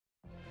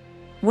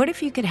What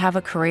if you could have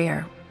a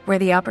career where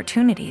the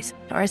opportunities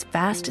are as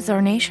vast as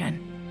our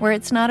nation, where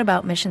it's not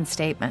about mission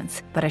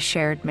statements, but a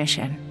shared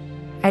mission?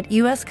 At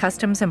U.S.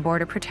 Customs and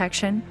Border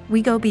Protection,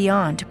 we go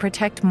beyond to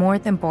protect more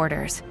than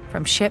borders.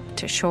 From ship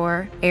to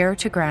shore, air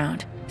to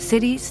ground,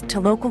 cities to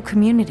local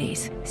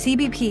communities,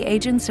 CBP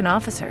agents and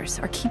officers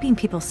are keeping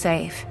people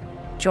safe.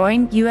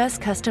 Join U.S.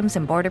 Customs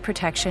and Border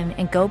Protection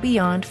and go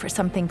beyond for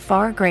something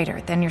far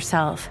greater than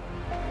yourself.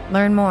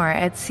 Learn more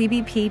at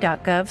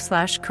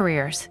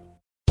cbp.gov/careers.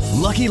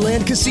 Lucky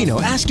Land Casino,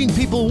 asking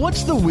people,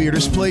 what's the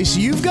weirdest place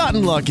you've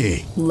gotten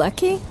lucky?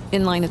 Lucky?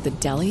 In line at the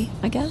deli,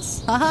 I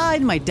guess? Aha,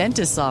 in my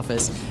dentist's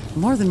office.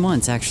 More than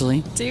once,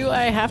 actually. Do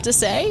I have to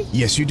say?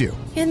 Yes, you do.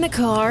 In the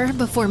car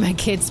before my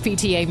kids'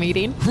 PTA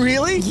meeting.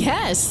 Really?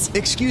 Yes.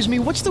 Excuse me,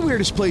 what's the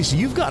weirdest place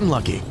you've gotten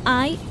lucky?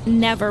 I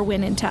never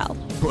win and tell.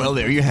 Well,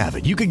 there you have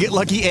it. You can get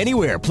lucky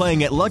anywhere,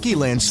 playing at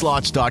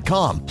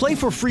LuckyLandSlots.com. Play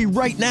for free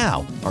right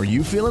now. Are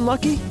you feeling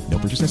lucky? No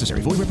purchase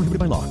necessary. Void where prohibited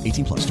by law.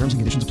 18 plus. Terms and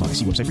conditions apply.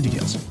 See website for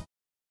details.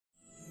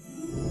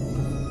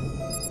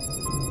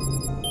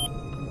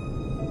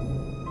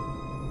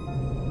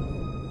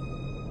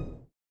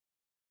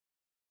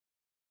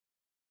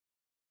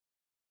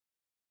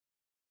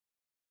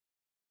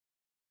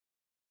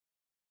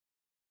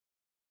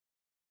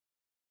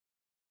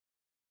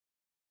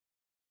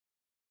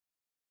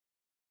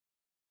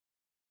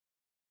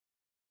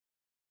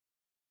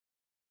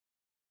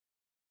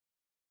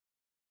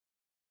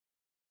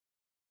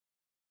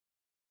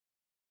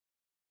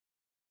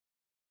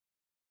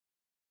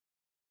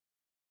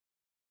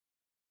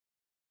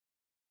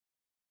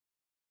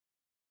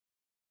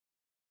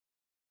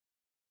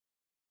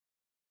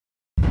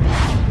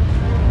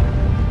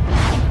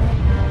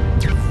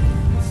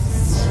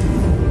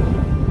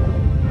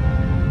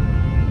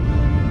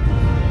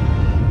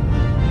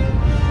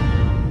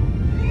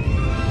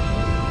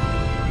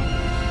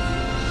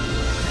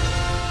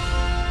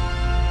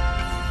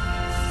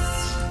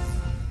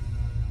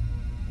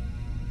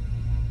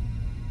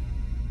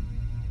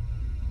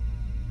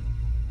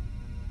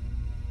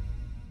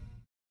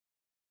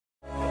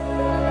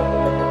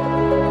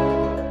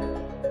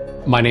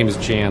 My name is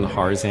Jan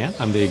Harzan.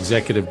 I'm the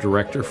executive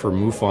director for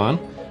MUFON.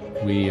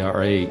 We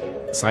are a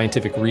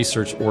scientific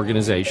research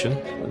organization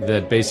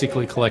that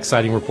basically collects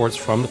sighting reports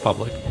from the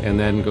public and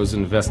then goes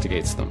and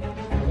investigates them.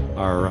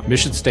 Our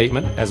mission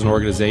statement as an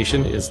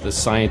organization is the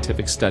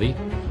scientific study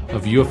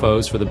of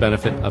UFOs for the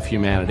benefit of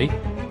humanity.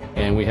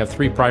 And we have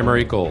three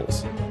primary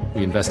goals.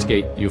 We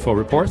investigate UFO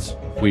reports,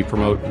 we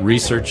promote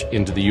research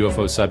into the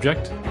UFO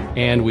subject,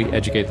 and we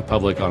educate the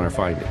public on our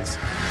findings.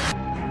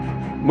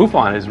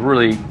 MUFON is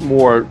really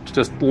more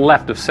just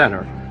left of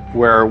center,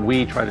 where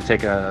we try to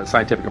take a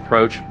scientific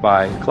approach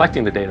by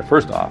collecting the data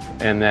first off,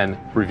 and then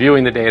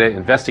reviewing the data,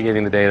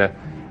 investigating the data,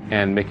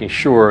 and making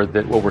sure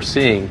that what we're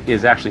seeing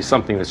is actually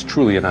something that's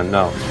truly an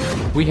unknown.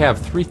 We have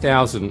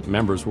 3,000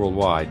 members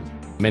worldwide.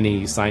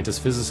 Many scientists,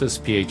 physicists,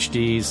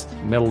 PhDs,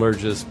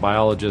 metallurgists,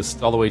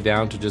 biologists, all the way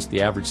down to just the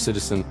average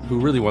citizen who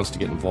really wants to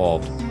get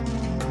involved.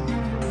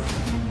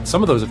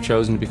 Some of those have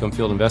chosen to become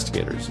field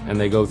investigators, and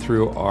they go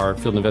through our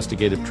field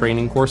investigative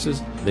training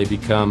courses. They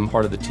become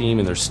part of the team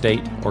in their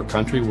state or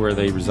country where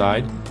they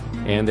reside,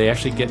 and they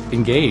actually get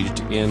engaged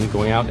in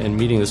going out and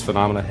meeting this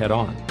phenomena head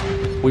on.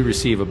 We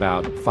receive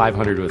about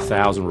 500 to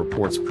 1,000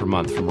 reports per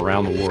month from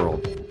around the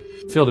world.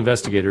 Field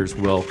investigators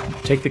will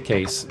take the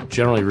case,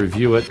 generally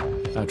review it,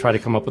 try to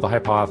come up with a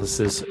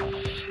hypothesis,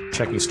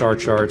 checking star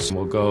charts, and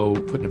we'll go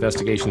put an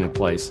investigation in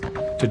place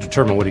to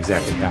determine what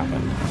exactly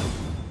happened.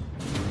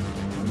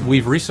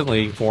 We've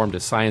recently formed a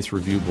science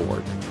review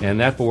board, and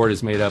that board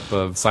is made up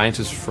of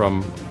scientists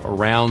from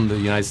around the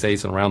United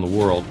States and around the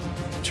world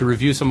to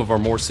review some of our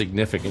more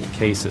significant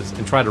cases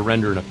and try to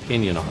render an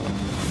opinion on them.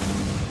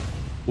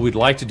 What we'd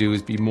like to do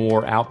is be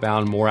more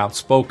outbound, more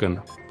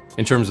outspoken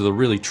in terms of the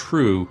really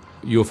true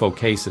UFO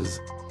cases.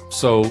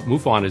 So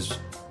MUFON is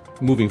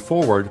moving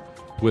forward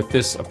with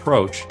this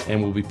approach,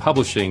 and we'll be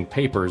publishing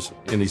papers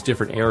in these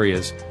different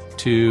areas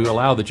to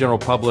allow the general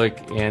public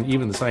and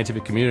even the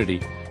scientific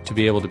community to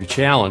be able to be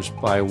challenged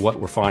by what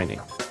we're finding.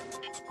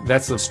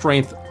 That's the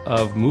strength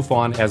of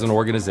MUFON as an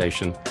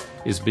organization,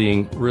 is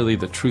being really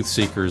the truth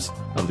seekers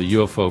of the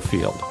UFO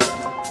field.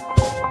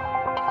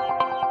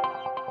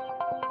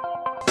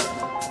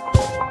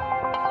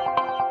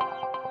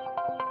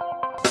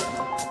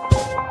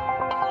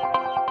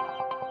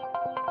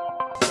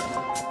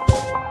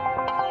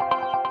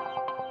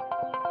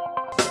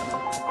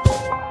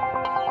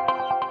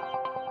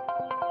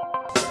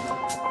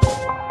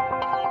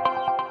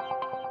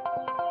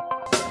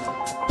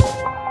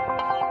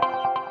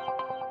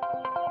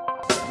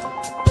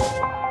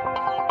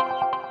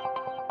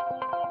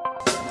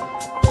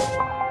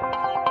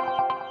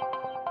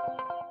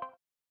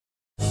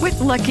 With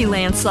Lucky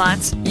Land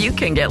Slots, you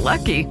can get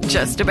lucky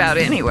just about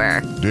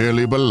anywhere.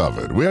 Dearly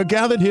beloved, we are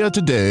gathered here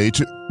today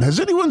to...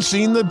 Has anyone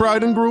seen the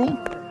bride and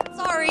groom?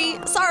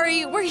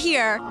 Sorry, we're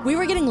here. We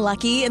were getting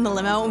lucky in the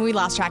limo and we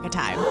lost track of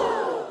time.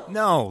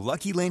 No,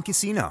 Lucky Land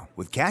Casino,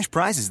 with cash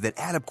prizes that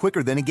add up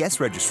quicker than a guest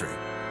registry.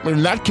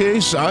 In that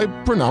case, I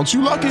pronounce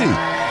you lucky.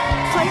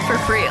 Play for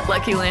free at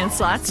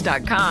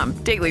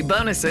LuckyLandSlots.com. Daily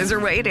bonuses are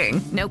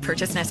waiting. No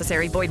purchase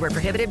necessary. Void where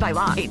prohibited by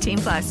law.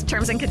 18+.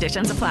 Terms and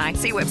conditions apply.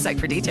 See website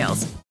for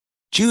details.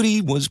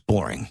 Judy was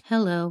boring.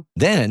 Hello.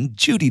 Then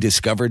Judy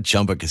discovered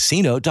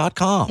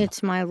ChumbaCasino.com.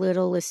 It's my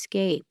little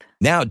escape.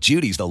 Now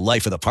Judy's the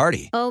life of the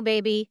party. Oh,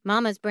 baby,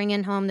 mama's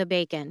bringing home the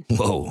bacon.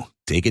 Whoa,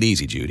 take it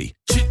easy, Judy.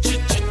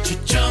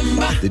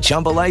 The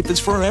Chumba life is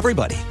for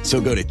everybody. So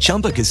go to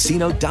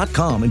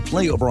ChumbaCasino.com and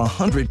play over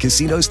 100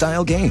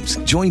 casino-style games.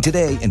 Join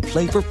today and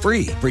play for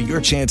free for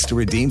your chance to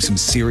redeem some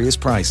serious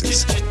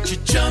prizes.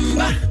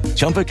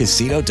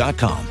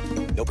 ChumbaCasino.com.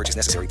 No purchase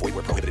necessary. Void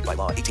where prohibited by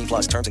law.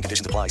 18+. Terms and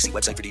conditions apply. See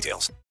website for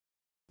details.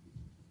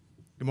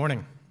 Good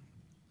morning.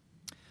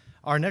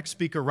 Our next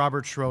speaker,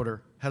 Robert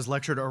Schroeder, has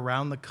lectured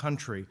around the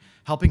country,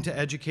 helping to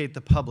educate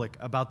the public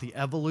about the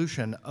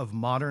evolution of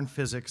modern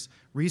physics,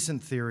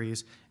 recent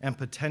theories, and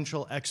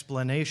potential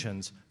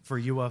explanations for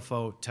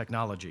UFO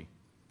technology.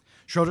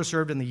 Schroeder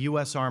served in the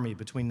U.S. Army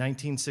between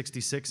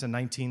 1966 and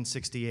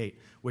 1968,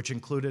 which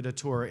included a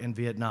tour in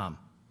Vietnam.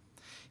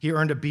 He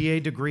earned a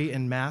BA degree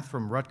in math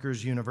from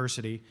Rutgers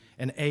University,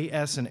 an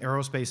AS in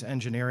aerospace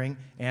engineering,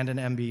 and an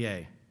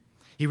MBA.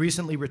 He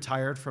recently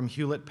retired from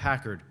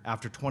Hewlett-Packard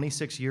after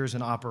 26 years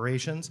in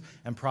operations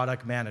and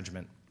product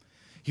management.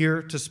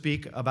 Here to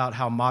speak about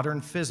how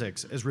modern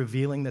physics is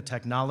revealing the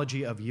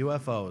technology of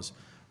UFOs,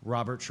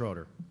 Robert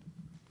Schroeder.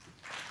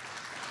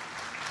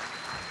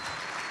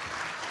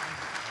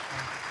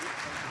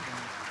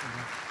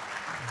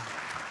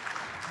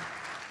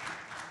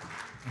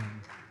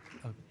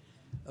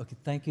 Okay,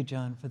 thank you,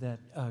 John, for that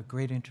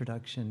great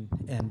introduction.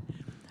 And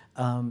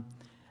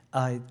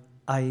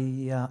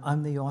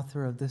I'm the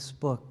author of this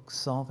book,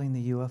 Solving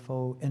the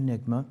UFO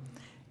Enigma,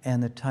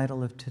 and the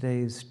title of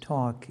today's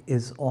talk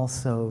is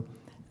also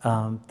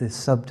the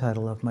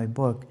subtitle of my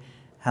book,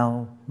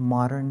 How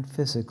Modern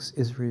Physics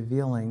is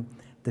Revealing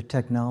the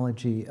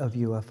Technology of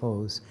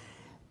UFOs.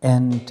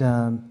 And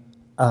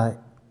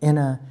in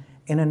a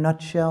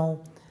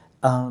nutshell,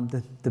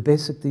 the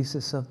basic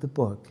thesis of the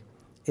book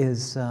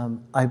is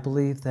I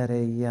believe that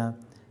a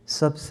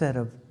subset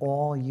of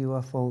all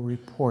UFO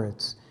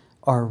reports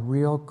are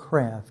real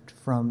craft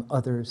from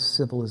other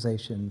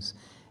civilizations.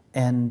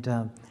 And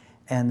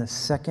the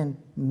second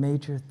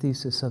major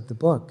thesis of the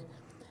book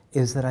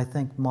is that I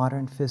think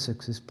modern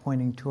physics is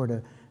pointing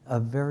toward a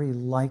very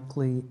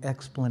likely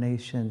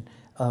explanation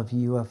of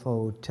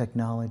UFO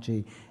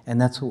technology. And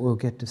that's what we'll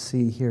get to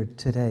see here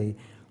today,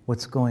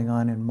 what's going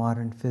on in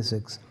modern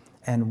physics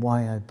and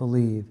why I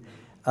believe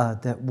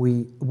that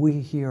we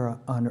here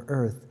on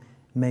Earth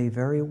may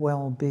very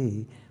well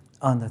be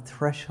on the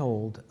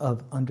threshold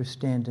of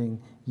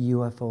understanding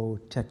UFO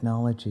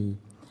technology.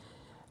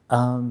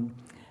 The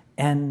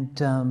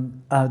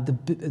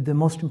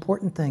most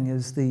important thing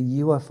is the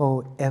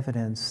UFO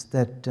evidence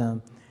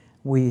that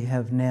we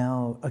have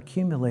now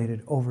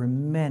accumulated over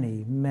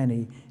many,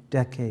 many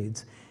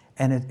decades.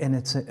 And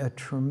it's a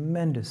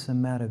tremendous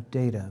amount of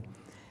data.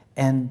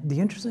 And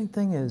the interesting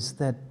thing is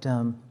that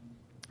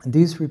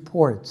these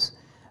reports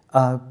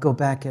go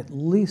back at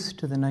least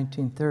to the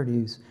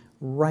 1930s,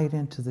 right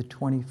into the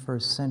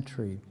 21st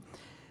century.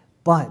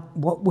 But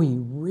what we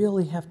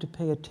really have to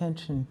pay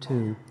attention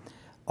to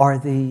are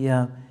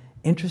the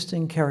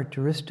interesting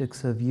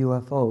characteristics of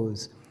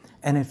UFOs.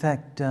 And in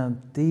fact,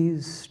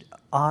 these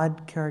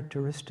odd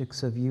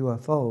characteristics of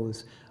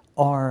UFOs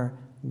are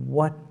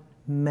what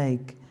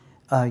make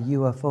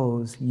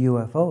UFOs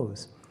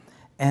UFOs.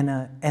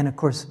 And of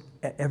course,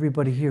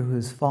 everybody here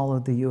who's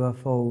followed the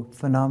UFO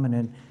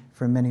phenomenon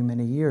for many,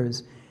 many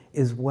years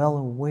is well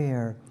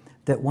aware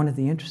that one of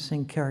the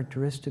interesting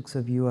characteristics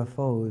of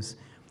UFOs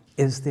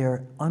is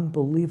their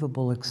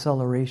unbelievable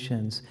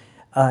accelerations,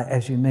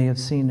 as you may have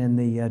seen in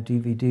the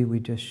DVD we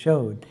just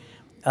showed.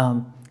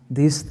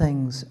 These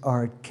things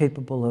are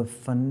capable of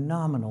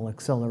phenomenal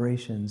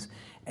accelerations.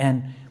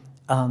 And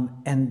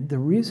the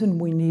reason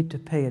we need to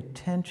pay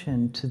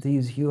attention to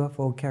these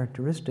UFO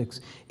characteristics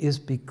is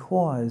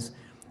because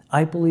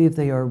I believe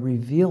they are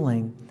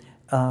revealing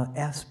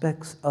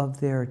aspects of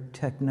their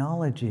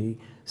technology.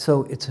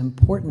 So it's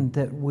important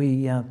that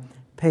we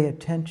pay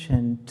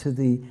attention to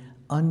the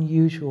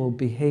unusual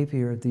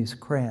behavior of these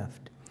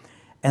craft.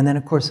 And then,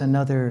 of course,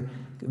 another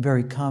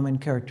very common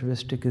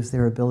characteristic is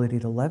their ability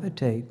to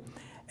levitate.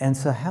 And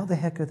so how the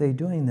heck are they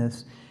doing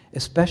this,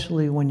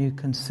 especially when you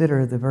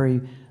consider the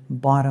very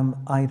bottom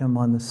item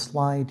on the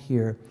slide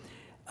here?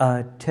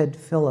 Ted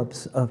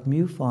Phillips of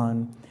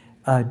MUFON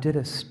did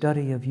a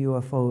study of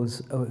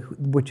UFOs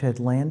which had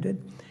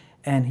landed,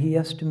 and he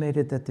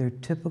estimated that their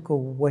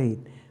typical weight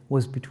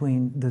was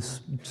between the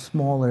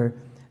smaller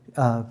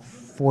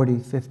 40,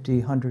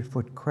 50,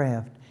 100-foot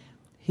craft.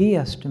 He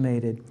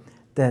estimated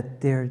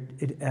that their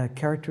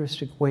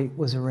characteristic weight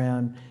was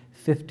around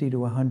 50 to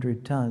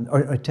 100 tons,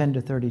 or 10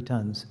 to 30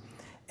 tons.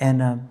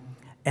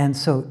 And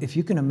so if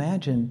you can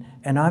imagine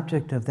an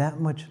object of that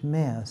much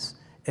mass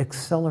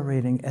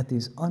accelerating at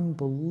these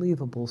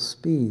unbelievable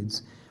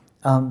speeds,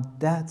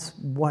 that's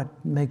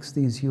what makes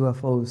these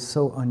UFOs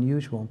so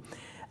unusual.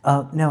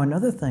 Now,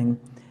 another thing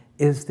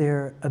is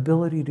their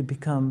ability to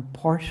become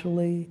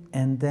partially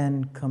and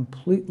then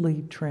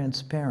completely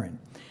transparent.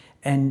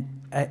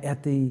 And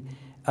at the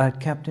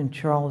Captain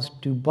Charles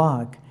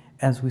Duboc,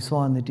 as we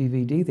saw in the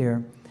DVD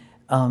there,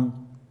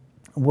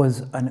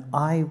 was an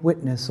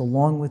eyewitness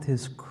along with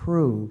his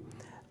crew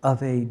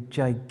of a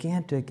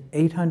gigantic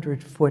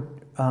 800-foot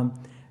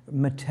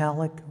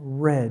metallic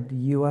red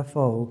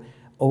UFO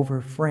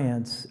over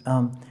France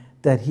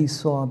that he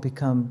saw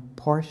become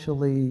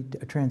partially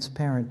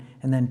transparent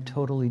and then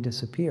totally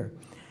disappear.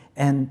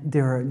 And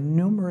there are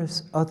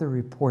numerous other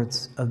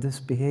reports of this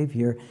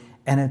behavior,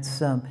 and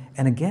it's and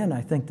again,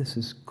 I think this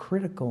is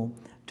critical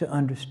to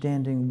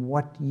understanding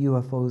what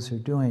UFOs are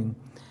doing.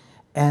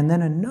 And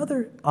then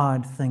another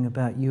odd thing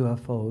about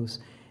UFOs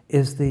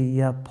is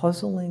the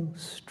puzzling,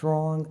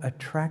 strong,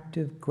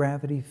 attractive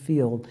gravity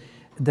field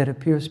that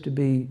appears to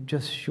be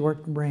just short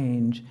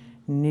range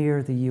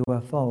near the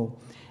UFO.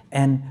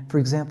 And for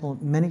example,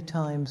 many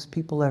times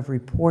people have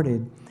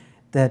reported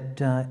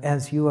that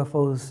as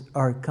UFOs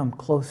come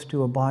close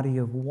to a body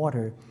of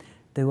water,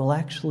 they will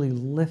actually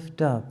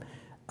lift up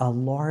a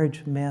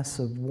large mass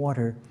of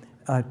water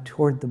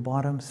toward the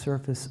bottom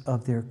surface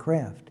of their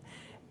craft.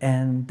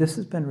 And this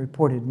has been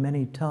reported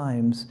many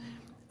times.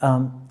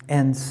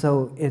 And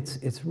so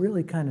it's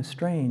really kind of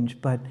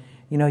strange, but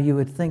you know, you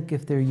would think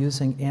if they're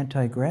using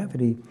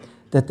anti-gravity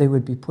that they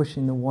would be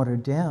pushing the water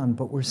down,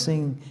 but we're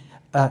seeing,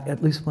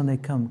 at least when they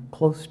come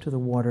close to the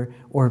water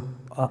or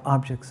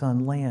objects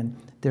on land,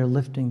 they're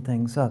lifting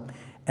things up.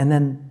 And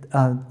then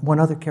one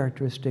other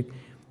characteristic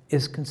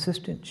is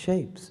consistent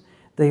shapes.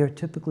 They are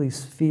typically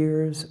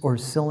spheres or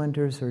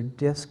cylinders or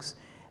discs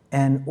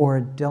or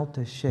a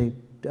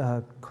delta-shaped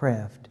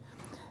craft.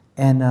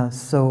 And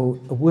so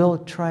we'll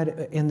try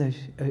to, in the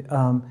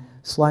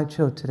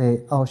slideshow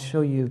today, I'll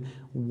show you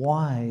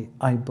why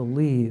I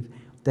believe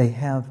they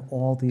have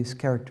all these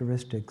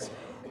characteristics.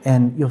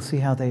 And you'll see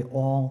how they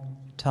all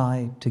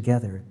tie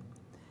together.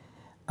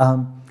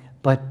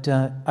 But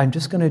I'm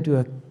just going to do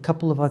a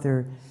couple of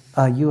other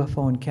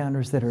UFO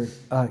encounters that are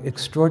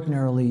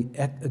extraordinarily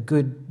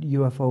good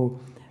UFO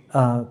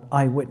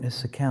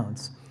eyewitness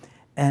accounts.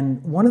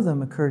 And one of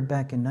them occurred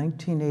back in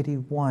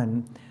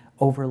 1981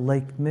 over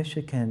Lake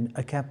Michigan.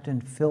 A Captain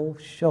Phil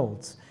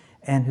Schultz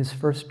and his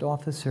first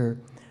officer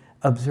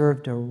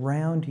observed a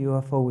round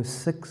UFO with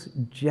 6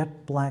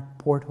 jet black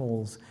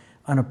portholes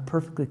on a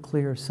perfectly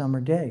clear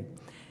summer day.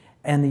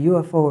 And the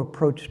UFO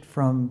approached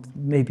from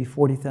maybe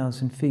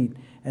 40,000 feet,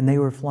 and they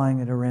were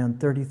flying at around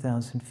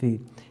 30,000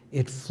 feet.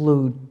 It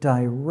flew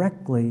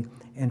directly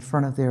in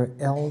front of their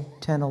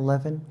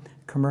L-1011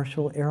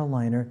 commercial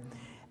airliner,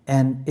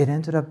 and it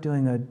ended up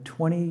doing a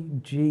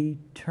 20G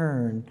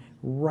turn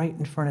right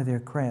in front of their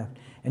craft.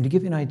 And to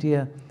give you an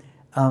idea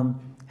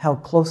how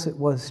close it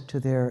was to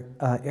their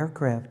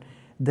aircraft,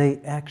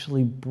 they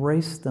actually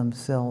braced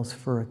themselves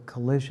for a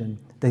collision.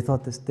 They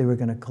thought they were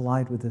going to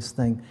collide with this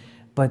thing.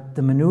 But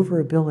the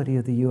maneuverability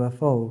of the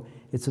UFO,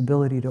 its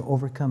ability to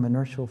overcome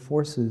inertial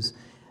forces,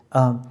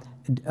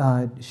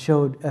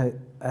 showed,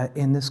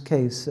 in this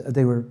case,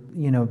 they were,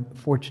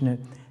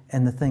 fortunate,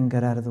 and the thing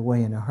got out of the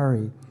way in a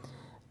hurry.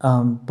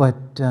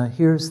 But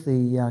here's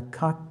the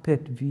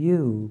cockpit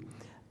view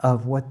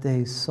of what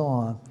they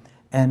saw.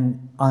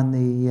 And on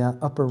the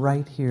upper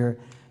right here,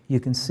 you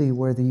can see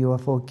where the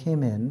UFO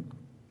came in,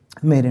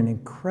 made an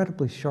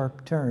incredibly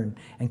sharp turn.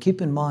 And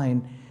keep in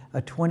mind,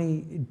 a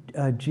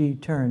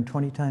 20G turn,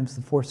 20 times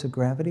the force of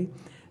gravity,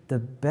 the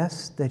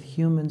best that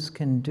humans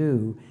can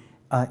do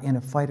in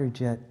a fighter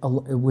jet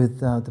with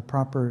the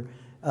proper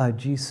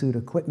G-suit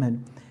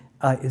equipment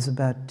is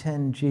about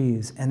 10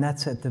 Gs, and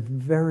that's at the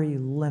very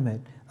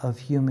limit of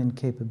human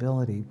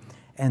capability.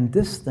 And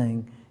this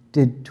thing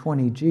did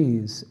 20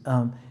 Gs,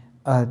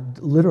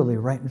 literally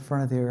right in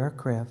front of their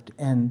aircraft,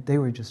 and they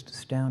were just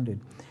astounded.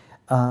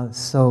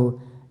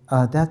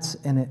 That's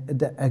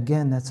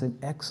an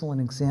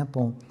excellent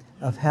example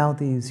of how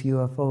these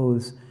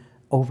UFOs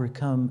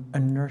overcome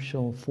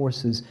inertial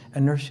forces.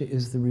 Inertia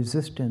is the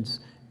resistance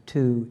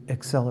to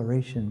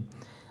acceleration.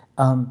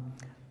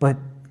 But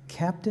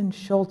Captain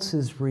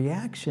Schultz's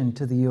reaction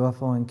to the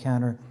UFO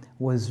encounter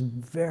was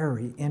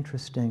very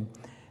interesting.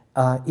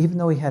 Even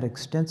though he had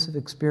extensive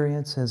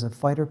experience as a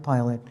fighter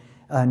pilot,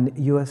 a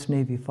U.S.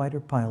 Navy fighter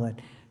pilot,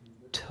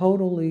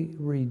 totally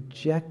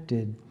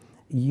rejected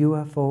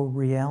UFO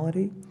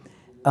reality.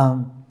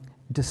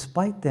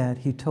 Despite that,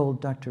 he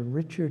told Dr.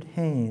 Richard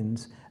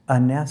Haynes, a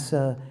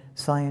NASA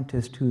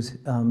scientist who's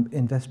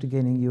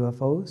investigating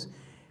UFOs,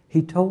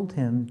 he told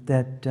him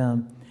that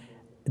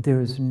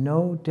there is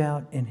no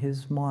doubt in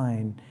his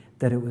mind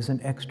that it was an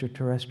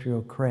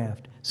extraterrestrial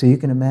craft. So you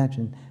can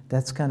imagine,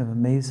 that's kind of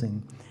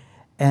amazing.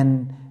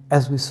 And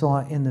as we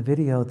saw in the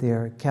video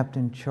there,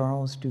 Captain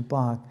Charles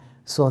Duboc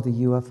saw the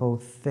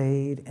UFO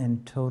fade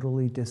and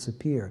totally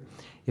disappear.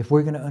 If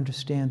we're going to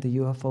understand the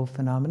UFO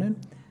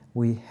phenomenon,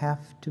 we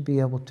have to be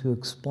able to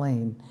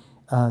explain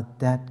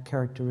that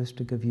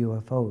characteristic of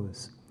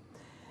UFOs.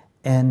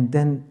 And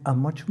then a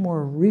much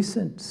more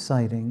recent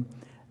sighting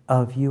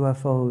of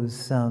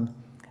UFOs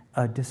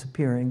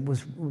disappearing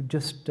was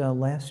just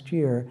last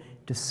year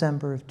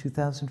December of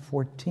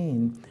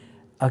 2014,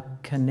 a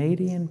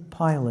Canadian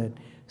pilot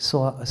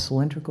saw a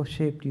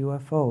cylindrical-shaped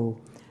UFO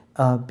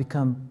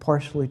become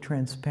partially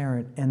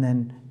transparent and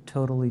then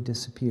totally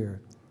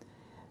disappear.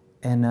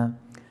 And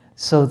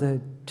so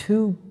the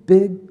two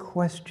big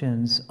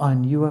questions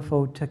on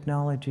UFO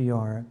technology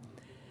are,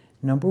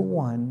 number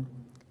one,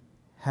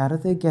 how do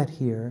they get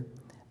here?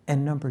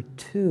 And number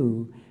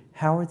two,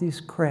 how are these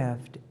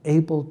craft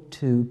able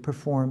to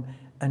perform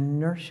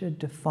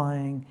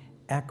inertia-defying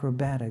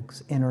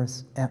acrobatics in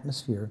Earth's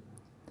atmosphere?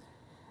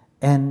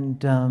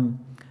 And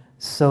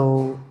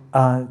so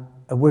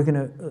we're going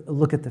to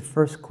look at the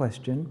first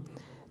question,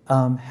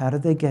 how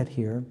did they get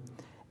here?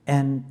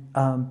 And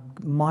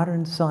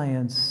modern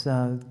science,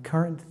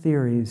 current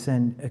theories,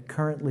 and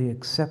currently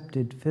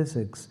accepted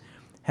physics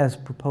has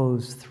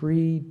proposed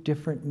three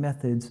different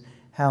methods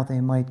how they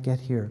might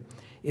get here.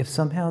 If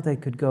somehow they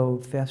could go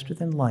faster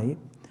than light,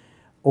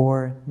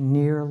 or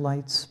near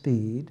light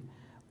speed,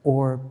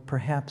 or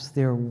perhaps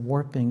they're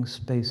warping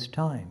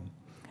space-time.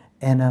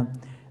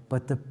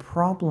 But the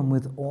problem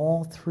with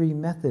all three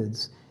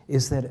methods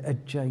is that a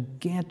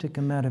gigantic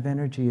amount of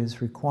energy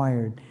is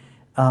required.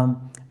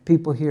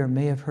 People here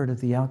may have heard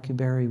of the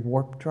Alcubierre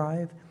warp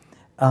drive,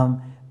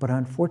 but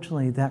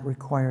unfortunately that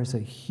requires a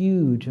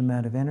huge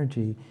amount of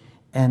energy,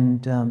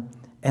 and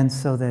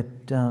so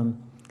that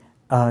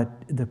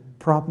the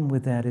problem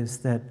with that is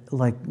that,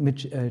 like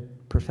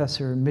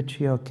Professor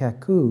Michio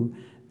Kaku,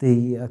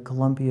 the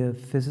Columbia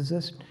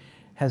physicist,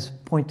 has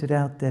pointed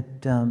out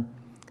that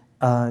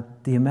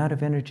the amount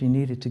of energy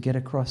needed to get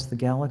across the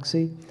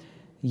galaxy,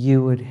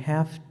 you would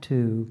have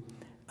to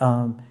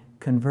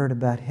convert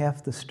about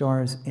half the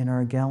stars in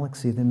our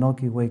galaxy, the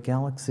Milky Way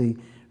galaxy,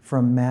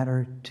 from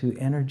matter to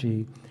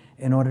energy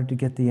in order to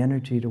get the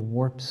energy to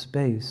warp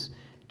space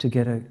to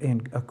get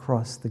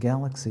across the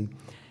galaxy.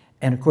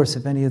 And of course,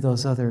 if any of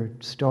those other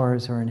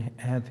stars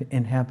have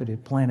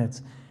inhabited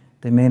planets,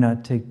 they may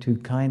not take too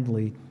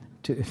kindly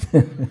to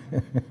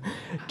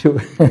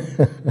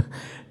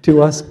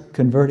to us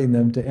converting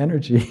them to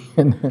energy.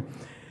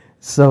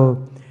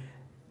 So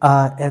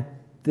at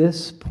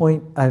this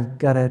point, I've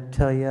got to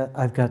tell you,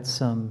 I've got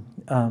some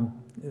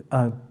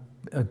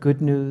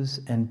good news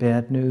and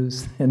bad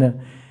news.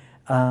 And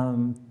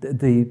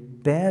the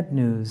bad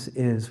news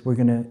is we're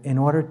going to, in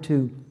order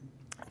to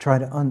try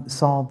to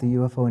solve the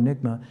UFO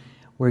enigma,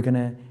 we're going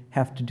to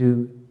have to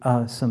do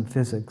some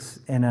physics.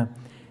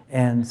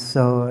 And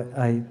so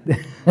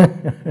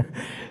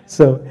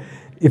so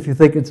if you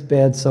think it's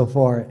bad so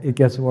far, it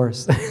gets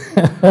worse.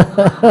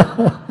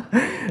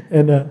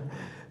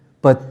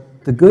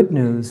 But the good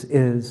news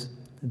is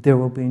there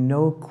will be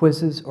no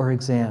quizzes or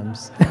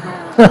exams.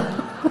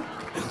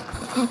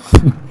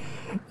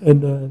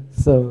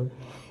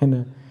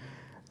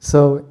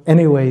 So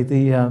anyway,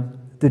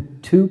 the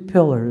two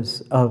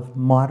pillars of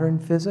modern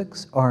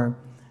physics are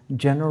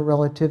general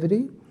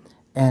relativity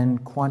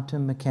and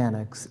quantum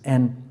mechanics.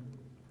 And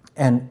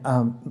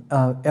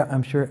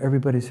I'm sure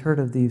everybody's heard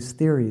of these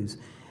theories,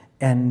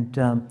 and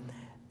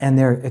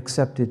they're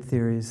accepted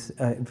theories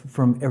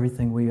from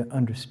everything we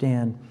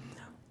understand.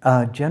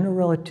 General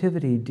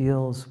relativity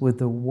deals with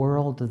the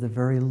world of the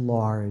very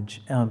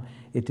large.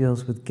 It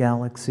deals with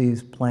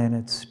galaxies,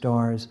 planets,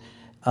 stars,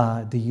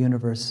 the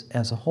universe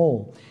as a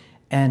whole.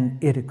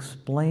 And it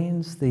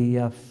explains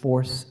the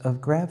force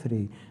of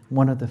gravity,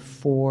 one of the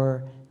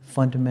four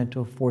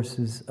fundamental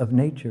forces of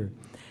nature.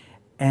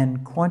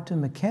 And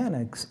quantum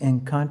mechanics,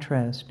 in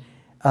contrast,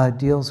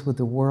 deals with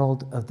the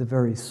world of the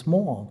very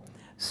small,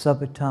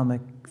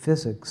 subatomic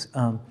physics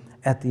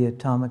at the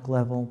atomic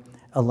level,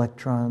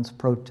 electrons,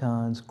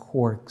 protons,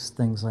 quarks,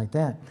 things like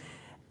that.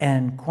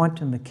 And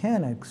quantum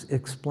mechanics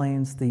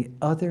explains the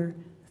other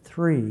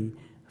three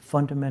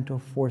fundamental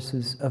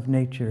forces of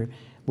nature,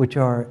 which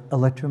are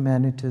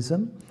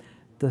electromagnetism,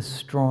 the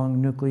strong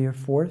nuclear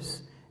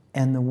force,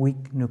 and the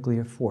weak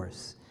nuclear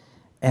force.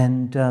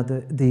 And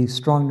the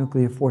strong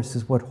nuclear force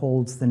is what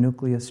holds the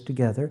nucleus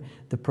together,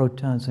 the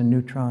protons and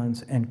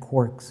neutrons and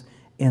quarks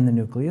in the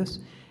nucleus.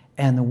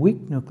 And the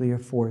weak nuclear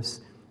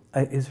force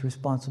is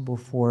responsible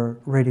for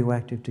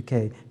radioactive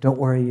decay. Don't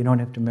worry, you don't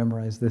have to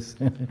memorize this.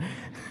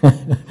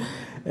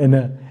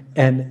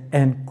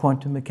 And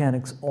quantum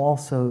mechanics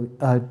also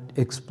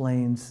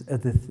explains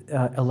the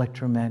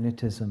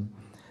electromagnetism.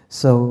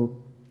 So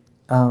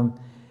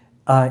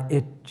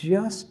it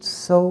just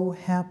so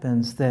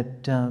happens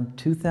that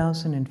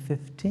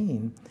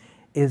 2015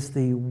 is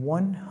the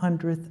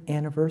 100th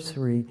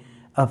anniversary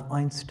of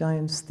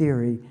Einstein's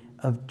theory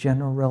of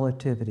general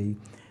relativity.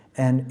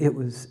 And it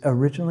was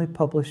originally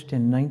published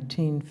in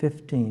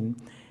 1915.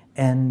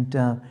 And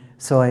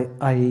so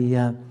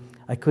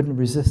I couldn't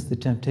resist the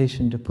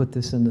temptation to put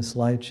this in the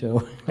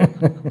slideshow.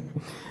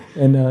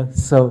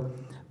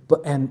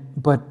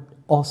 But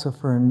also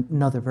for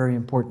another very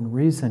important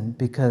reason,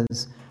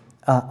 because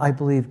I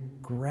believe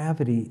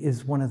gravity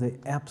is one of the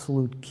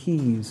absolute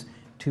keys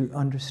to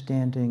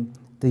understanding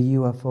the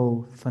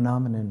UFO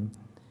phenomenon.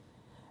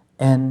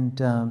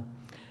 And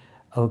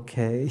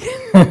okay.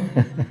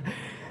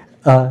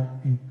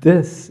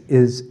 This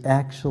is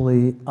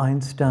actually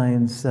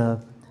Einstein's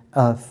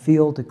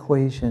field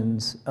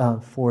equations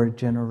for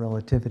general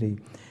relativity.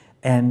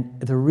 And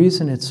the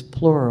reason it's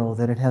plural,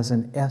 that it has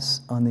an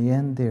S on the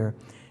end there,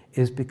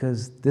 is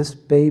because this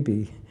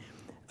baby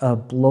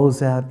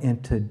blows out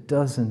into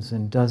dozens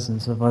and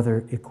dozens of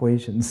other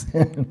equations.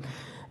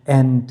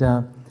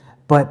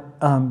 But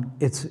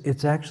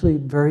it's actually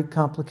very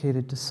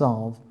complicated to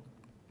solve.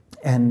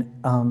 And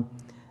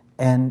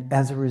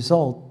as a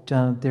result,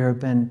 there have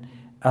been,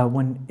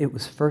 when it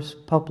was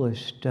first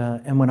published,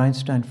 and when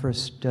Einstein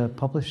first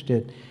published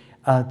it,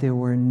 there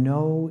were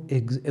no,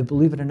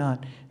 believe it or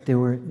not, there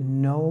were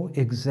no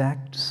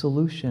exact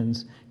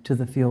solutions to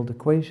the field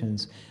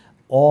equations.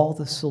 All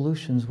the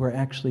solutions were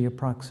actually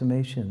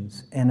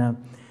approximations.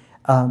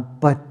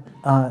 But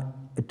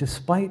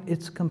despite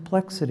its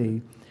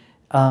complexity,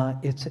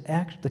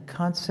 the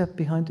concept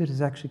behind it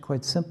is actually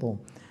quite simple.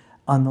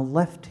 On the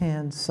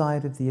left-hand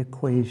side of the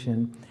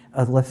equation,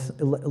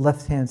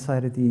 left-hand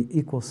side of the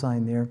equal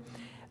sign there,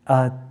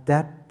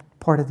 that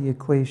part of the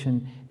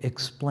equation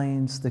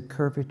explains the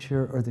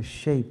curvature or the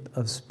shape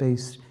of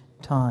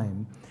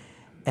space-time.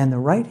 And the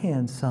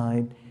right-hand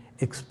side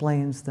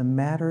explains the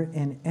matter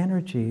and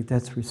energy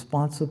that's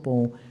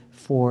responsible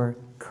for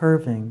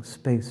curving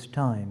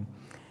space-time.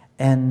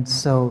 And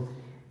so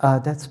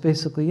that's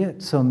basically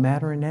it. So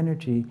matter and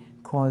energy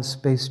cause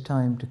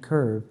space-time to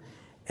curve.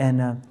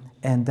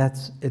 And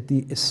that's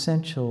the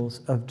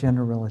essentials of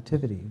general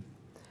relativity.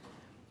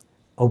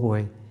 Oh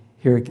boy,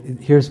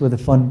 here's where the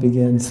fun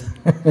begins.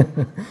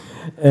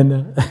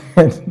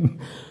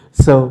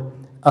 So,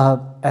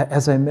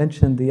 as I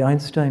mentioned, the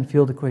Einstein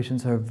field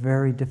equations are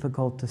very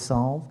difficult to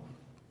solve.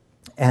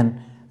 And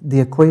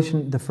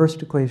the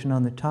first equation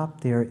on the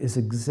top there is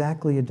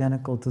exactly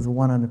identical to the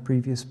one on the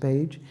previous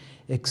page,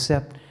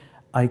 except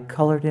I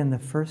colored in the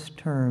first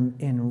term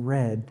in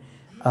red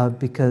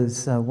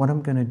because what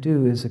I'm going to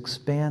do is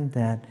expand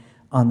that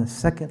on the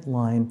second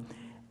line.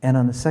 And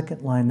on the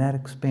second line, that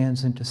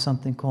expands into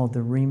something called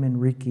the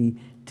Riemann-Ricci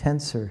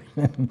tensor.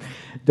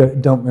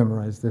 Don't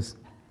memorize this.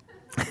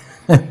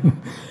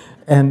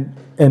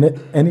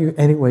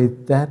 Anyway,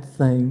 that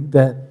thing,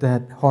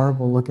 that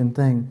horrible-looking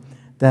thing,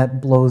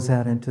 that blows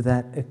out into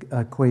that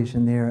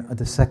equation there,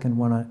 the second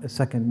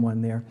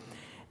one there.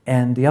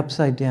 And the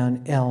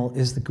upside-down L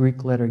is the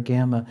Greek letter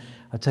gamma.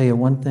 I'll tell you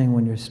one thing,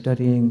 when you're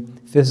studying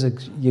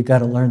physics, you got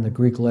to learn the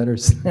Greek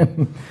letters.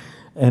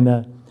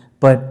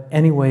 But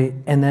anyway,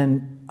 and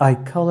then I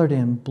colored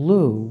in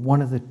blue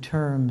one of the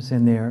terms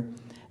in there,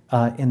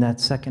 in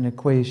that second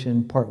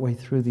equation, partway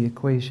through the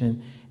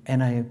equation,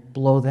 and I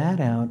blow that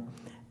out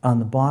on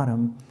the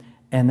bottom,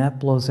 and that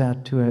blows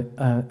out to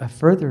a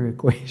further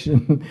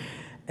equation,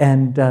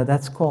 and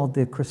that's called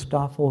the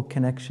Christoffel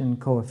connection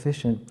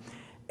coefficient.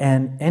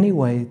 And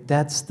anyway,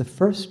 that's the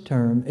first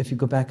term. If you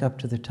go back up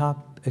to the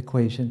top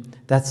equation,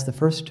 that's the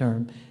first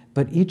term.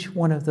 But each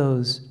one of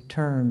those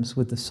terms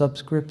with the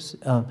subscripts,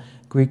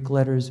 Greek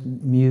letters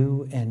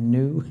mu and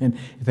nu, and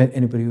if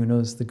anybody who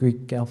knows the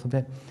Greek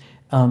alphabet,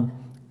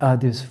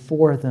 there's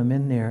 4 of them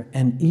in there,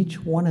 and each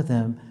one of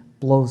them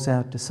blows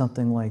out to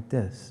something like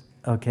this,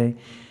 okay?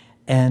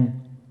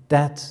 And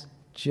that's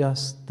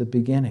just the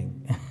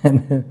beginning.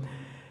 And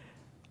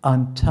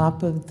on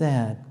top of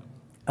that,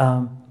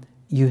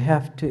 you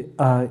have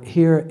to,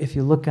 here, if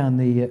you look on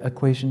the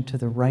equation to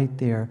the right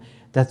there,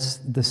 that's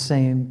the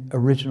same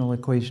original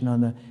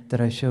equation that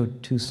I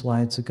showed 2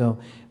 slides ago.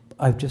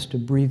 I've just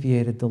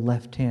abbreviated the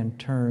left-hand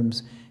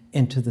terms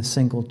into the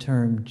single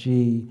term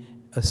G,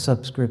 a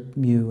subscript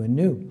mu and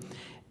nu.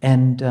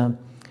 And,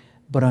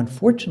 but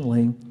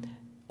unfortunately,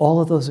 all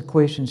of those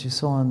equations you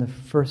saw on the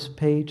first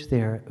page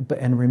there,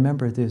 and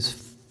remember there's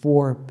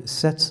 4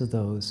 sets of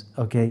those,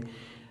 okay?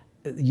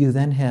 You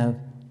then have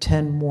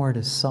 10 more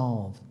to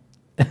solve.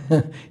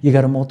 You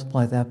got to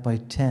multiply that by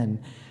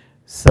 10.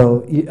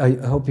 So I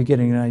hope you're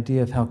getting an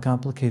idea of how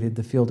complicated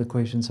the field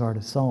equations are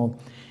to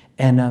solve.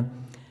 And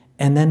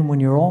then when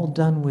you're all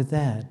done with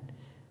that,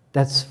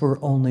 that's for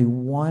only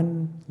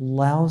one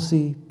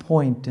lousy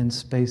point in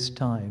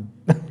space-time.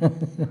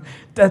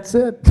 That's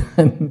it.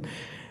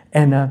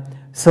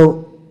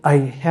 So I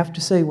have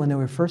to say, when they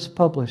were first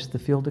published, the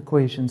field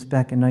equations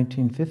back in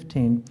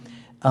 1915,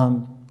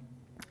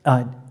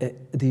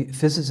 the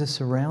physicists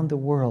around the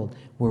world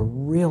were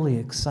really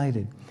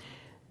excited.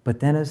 But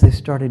then as they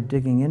started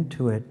digging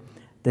into it,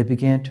 they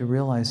began to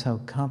realize how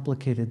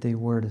complicated they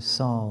were to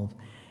solve.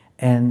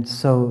 And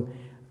so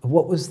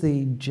what was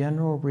the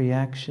general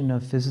reaction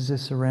of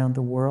physicists around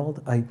the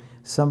world? I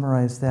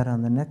summarized that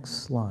on the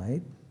next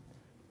slide.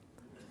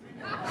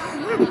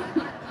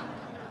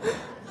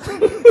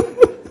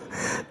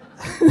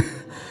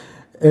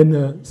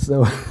 And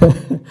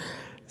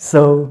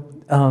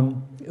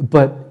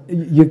but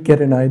you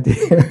get an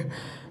idea.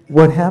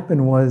 What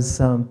happened was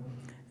so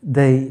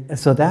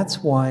that's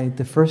why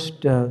the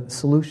first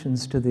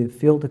solutions to the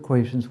field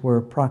equations were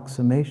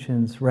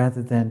approximations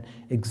rather than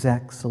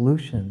exact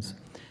solutions.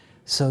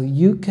 So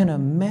you can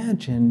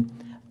imagine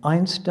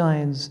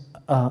Einstein's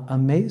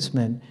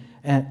amazement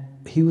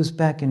he was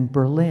back in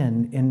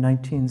Berlin in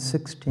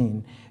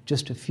 1916,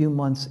 just a few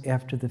months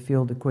after the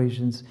field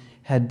equations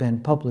had been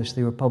published.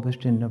 They were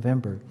published in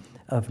November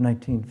of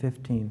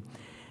 1915.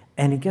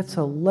 And he gets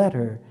a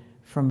letter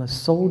from a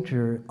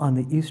soldier on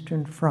the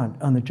Eastern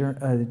Front, on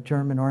the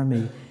German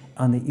army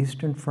on the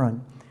Eastern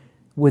Front,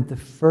 with the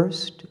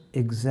first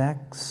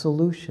exact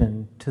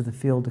solution to the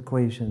field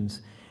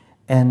equations.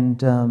 And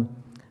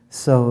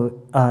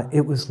so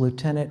it was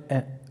Lieutenant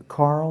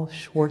Karl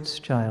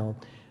Schwarzschild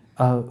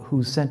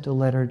who sent a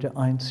letter to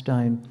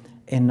Einstein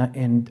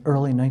in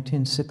early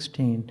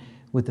 1916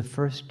 with the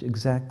first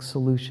exact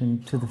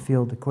solution to the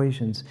field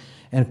equations.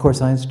 And of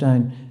course,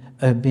 Einstein,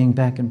 being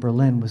back in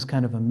Berlin, was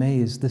kind of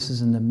amazed. This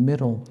is in the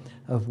middle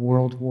of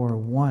World War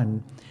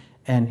I,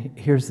 and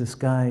here's this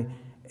guy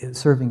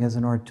serving as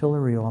an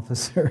artillery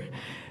officer,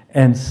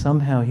 and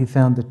somehow he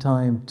found the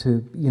time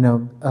to,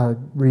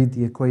 read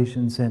the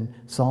equations and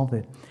solve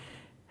it.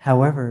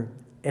 However,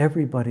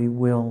 everybody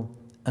will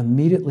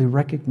immediately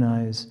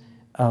recognize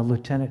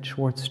Lieutenant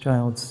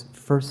Schwarzschild's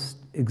first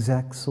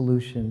exact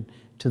solution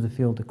to the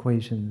field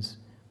equations,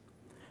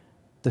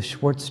 the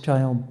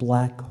Schwarzschild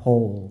black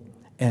hole.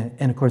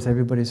 And of course,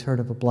 everybody's heard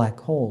of a black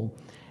hole.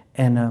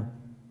 And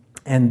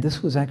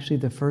this was actually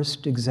the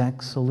first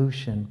exact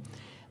solution.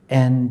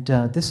 And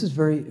this is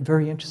very,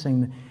 very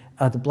interesting.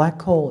 The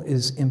black hole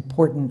is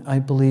important, I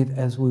believe,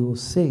 as we will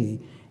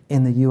see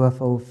in the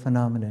UFO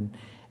phenomenon.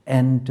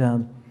 And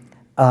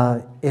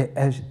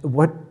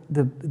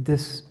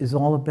this is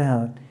all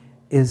about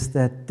is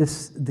that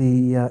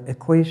the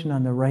equation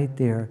on the right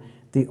there,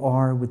 the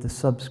R with the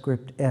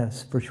subscript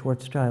S for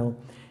Schwarzschild,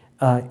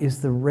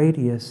 is the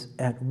radius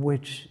at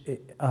which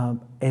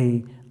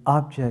a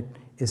object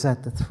is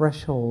at the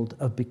threshold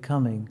of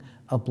becoming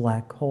a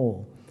black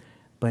hole.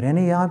 But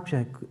any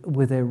object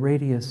with a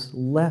radius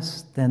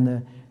less than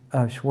the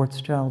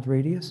Schwarzschild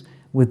radius,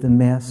 with the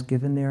mass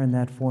given there in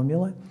that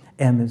formula,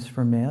 M is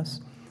for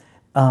mass,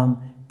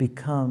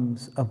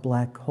 becomes a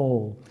black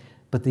hole.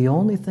 But the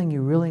only thing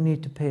you really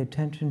need to pay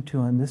attention to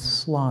on this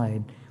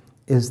slide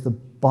is the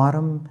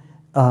bottom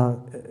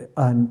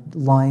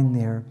line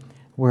there,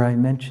 where I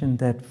mentioned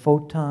that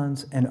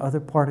photons and other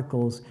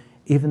particles,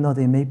 even though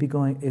they may be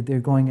they're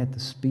going at the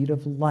speed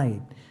of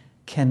light,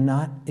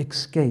 cannot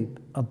escape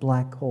a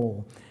black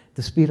hole.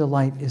 The speed of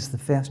light is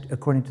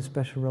according to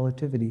special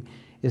relativity,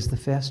 is the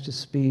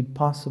fastest speed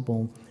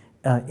possible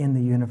in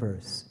the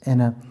universe.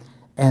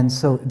 And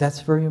so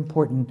that's very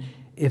important.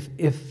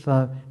 If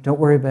don't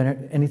worry about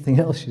anything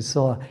else you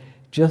saw,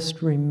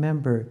 just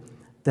remember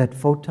that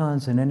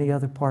photons and any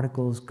other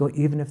particles,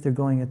 even if they're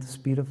going at the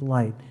speed of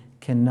light,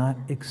 cannot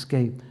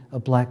escape a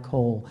black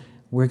hole.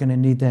 We're going to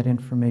need that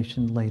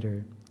information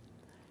later.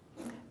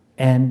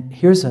 And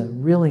here's a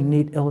really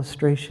neat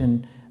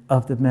illustration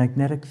of the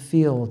magnetic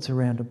fields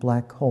around a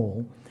black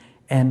hole.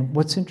 And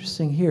what's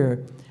interesting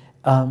here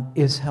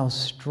is how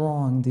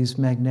strong these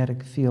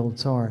magnetic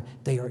fields are.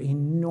 They are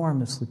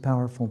enormously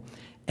powerful.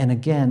 And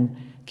again,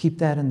 keep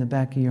that in the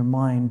back of your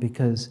mind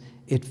because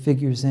it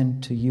figures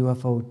into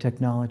UFO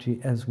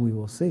technology, as we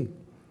will see.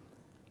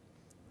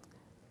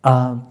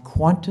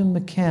 Quantum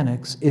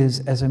mechanics is,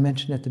 as I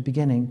mentioned at the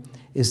beginning,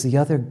 is the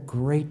other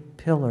great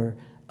pillar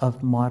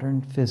of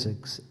modern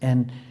physics.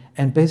 And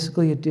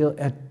basically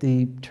at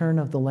the turn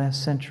of the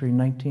last century,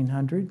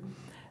 1900,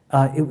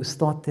 it was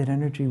thought that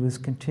energy was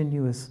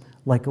continuous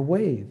like a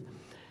wave.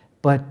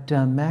 But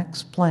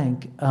Max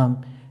Planck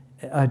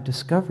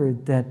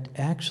discovered that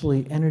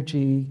actually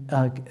energy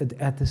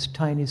at this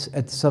tiny,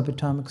 at the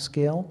subatomic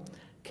scale,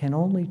 can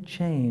only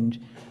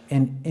change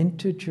in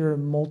integer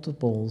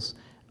multiples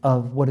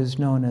of what is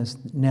now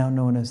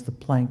known as the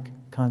Planck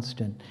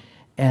constant.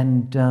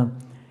 And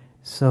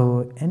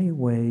so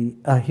anyway,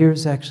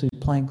 here's actually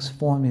Planck's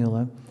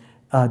formula.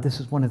 This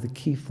is one of the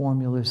key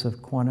formulas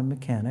of quantum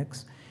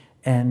mechanics.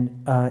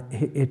 And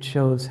it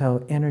shows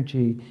how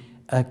energy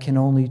can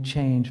only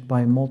change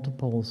by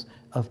multiples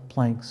of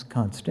Planck's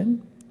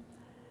constant.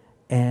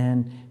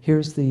 And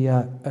here's the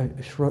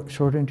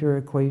Schrödinger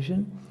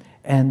equation.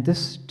 And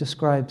this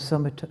describes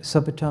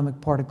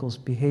subatomic particles'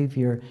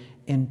 behavior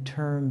in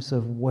terms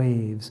of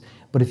waves.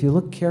 But if you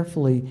look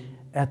carefully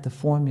at the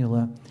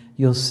formula,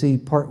 you'll see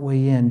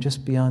partway in,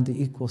 just beyond the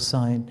equal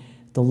sign,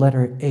 the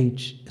letter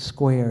h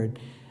squared.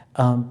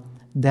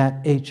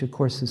 That h, of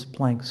course, is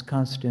Planck's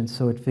constant,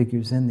 so it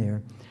figures in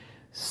there.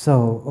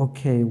 So,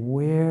 okay,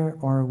 where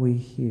are we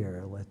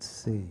here? Let's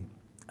see.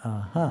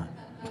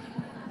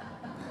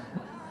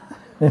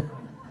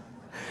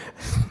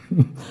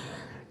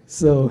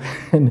 So,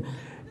 and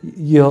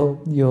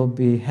you'll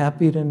be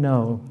happy to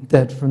know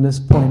that from this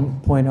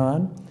point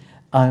on,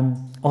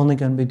 I'm only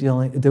going to be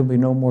there'll be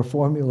no more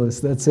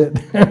formulas, that's it.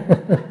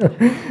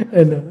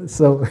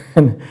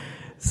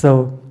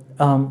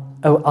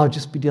 I'll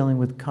just be dealing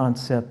with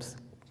concepts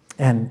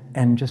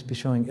and just be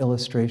showing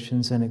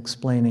illustrations and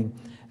explaining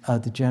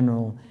the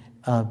general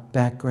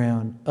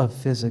background of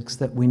physics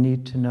that we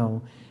need to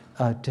know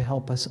to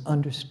help us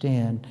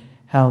understand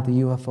how the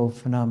UFO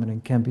phenomenon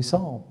can be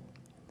solved.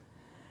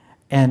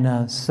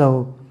 And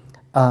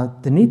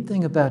The neat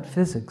thing about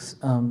physics,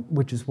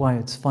 which is why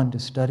it's fun to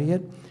study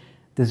it,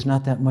 there's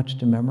not that much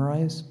to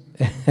memorize,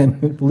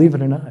 and believe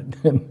it or not.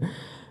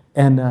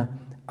 And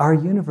our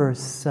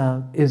universe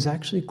is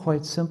actually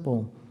quite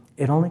simple.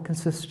 It only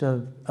consists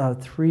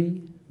of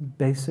three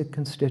basic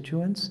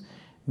constituents: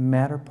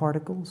 matter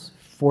particles,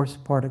 force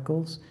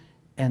particles,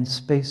 and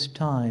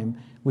space-time,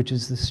 which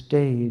is the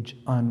stage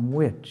on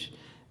which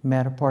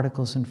matter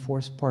particles and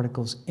force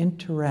particles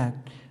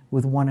interact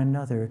with one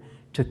another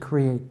to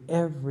create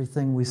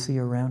everything we see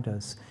around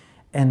us.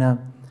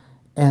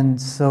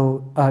 And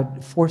so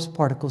force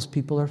particles,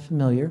 people are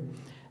familiar.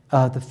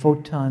 The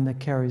photon that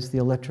carries the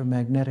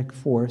electromagnetic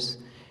force,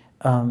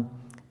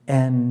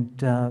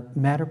 and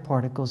matter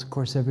particles, of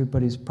course,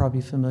 everybody's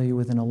probably familiar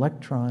with an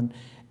electron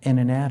and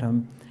an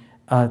atom.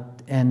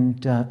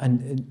 And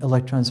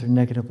electrons are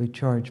negatively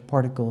charged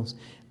particles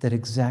that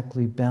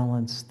exactly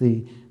balance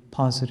the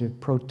positive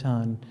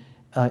proton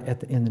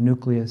in the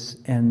nucleus,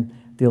 and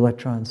the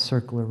electrons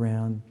circle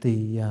around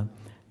the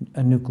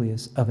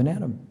nucleus of an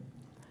atom.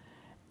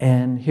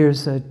 And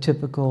here's a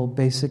typical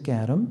basic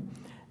atom.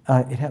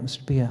 It happens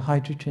to be a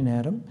hydrogen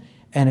atom,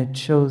 and it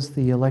shows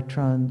the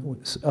electron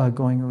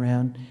going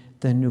around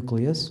the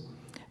nucleus.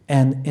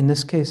 And in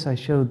this case, I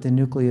showed the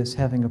nucleus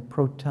having a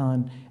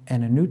proton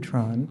and a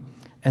neutron,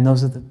 and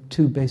those are the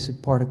two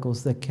basic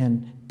particles that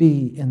can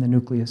be in the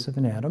nucleus of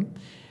an atom.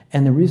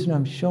 And the reason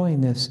I'm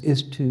showing this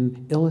is to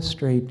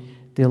illustrate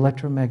the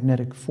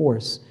electromagnetic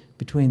force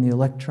between the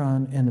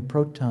electron and the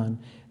proton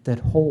that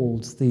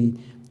holds the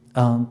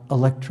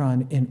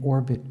electron in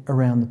orbit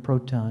around the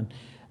proton,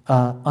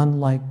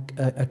 unlike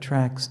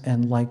attracts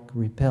and like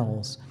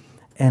repels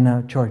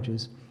and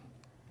charges.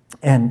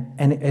 And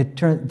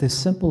the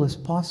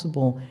simplest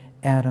possible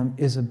atom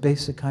is a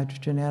basic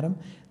hydrogen atom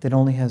that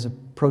only has a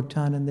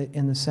proton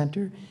in the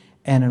center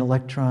and an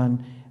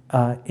electron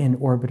in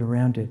orbit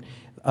around it.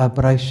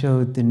 But I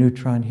showed the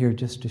neutron here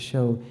just to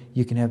show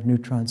you can have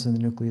neutrons in the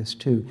nucleus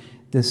too.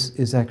 This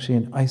is actually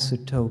an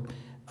isotope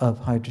of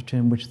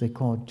hydrogen, which they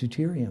call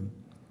deuterium.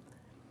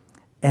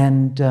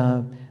 And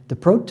the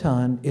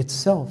proton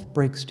itself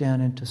breaks down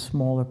into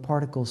smaller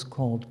particles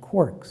called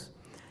quarks.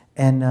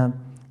 And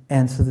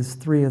so there's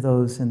three of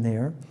those in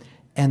there.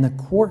 And the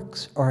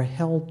quarks are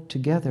held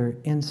together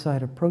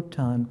inside a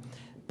proton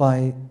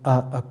by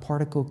a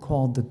particle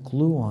called the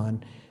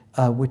gluon,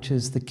 which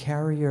is the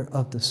carrier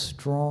of the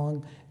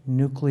strong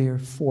nuclear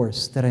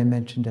force that I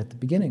mentioned at the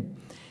beginning.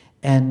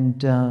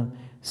 And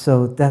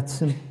so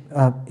that's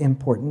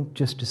important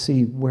just to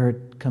see where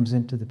it comes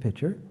into the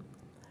picture.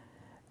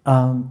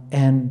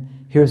 And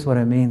here's what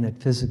I mean, that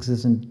physics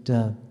isn't,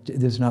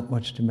 there's not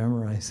much to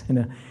memorize.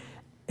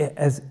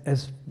 As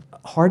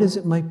hard as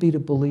it might be to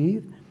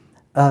believe,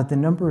 the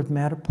number of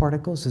matter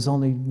particles, there's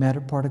only matter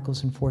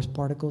particles and force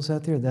particles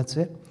out there, that's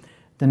it.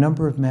 The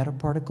number of matter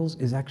particles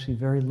is actually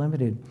very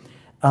limited.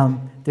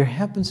 There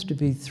happens to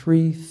be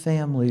three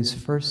families,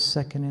 first,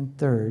 second, and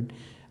third,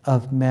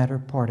 of matter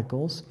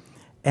particles,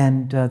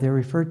 and they're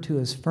referred to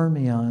as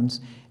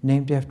fermions,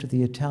 named after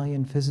the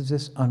Italian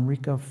physicist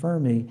Enrico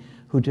Fermi,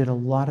 who did a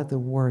lot of the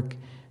work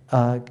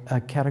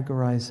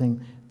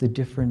categorizing the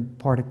different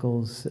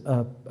particles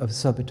of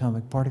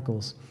subatomic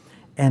particles.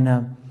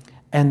 And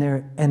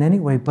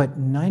anyway, but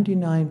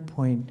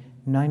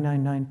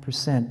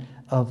 99.999%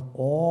 of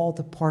all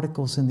the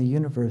particles in the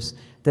universe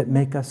that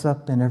make us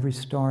up, and every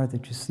star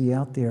that you see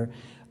out there,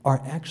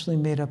 are actually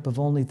made up of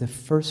only the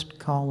first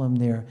column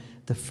there,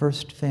 the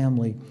first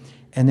family.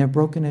 And they're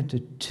broken into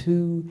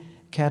two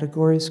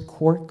categories,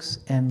 quarks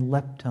and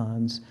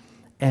leptons.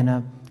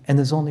 And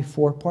there's only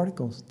four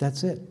particles,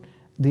 that's it.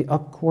 The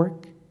up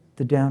quark,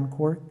 the down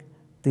quark,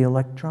 the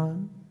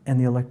electron, and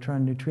the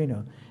electron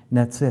neutrino, and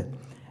that's it.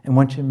 And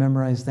once you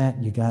memorize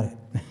that, you got it.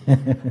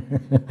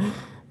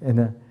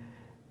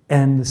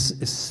 And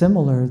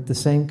similar, the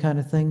same kind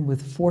of thing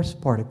with force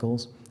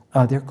particles.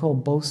 They're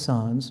called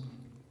bosons,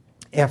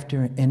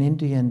 after an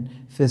Indian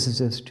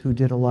physicist who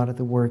did a lot of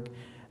the work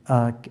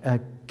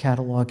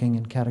cataloging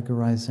and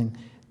categorizing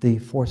the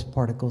force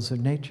particles of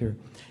nature.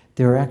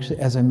 There are actually,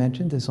 as I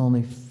mentioned, there's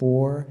only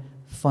four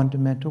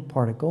fundamental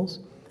particles: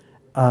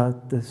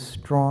 the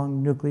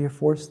strong nuclear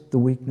force, the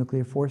weak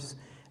nuclear force,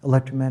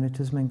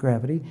 electromagnetism, and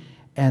gravity.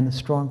 And the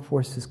strong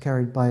force is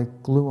carried by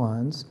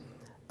gluons,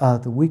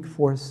 the weak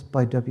force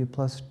by W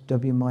plus,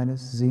 W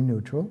minus, Z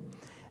neutral,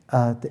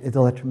 the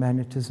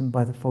electromagnetism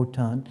by the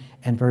photon,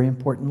 and very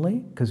importantly,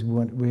 because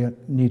we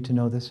need to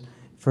know this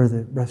for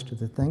the rest of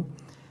the thing,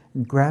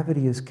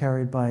 gravity is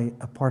carried by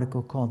a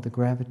particle called the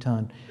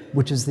graviton,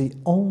 which is the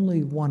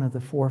only one of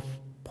the four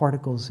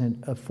particles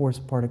force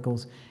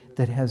particles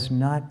that has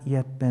not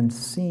yet been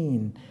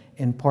seen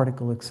in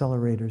particle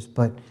accelerators,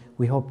 but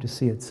we hope to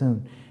see it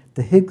soon.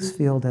 The Higgs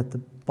field at the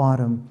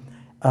bottom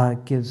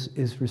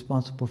is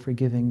responsible for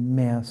giving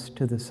mass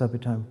to the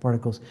subatomic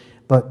particles,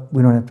 but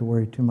we don't have to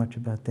worry too much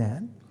about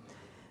that.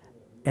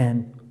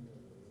 And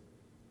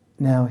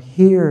now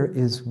here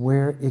is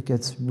where it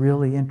gets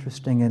really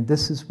interesting, and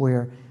this is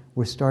where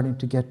we're starting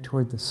to get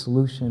toward the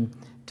solution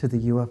to the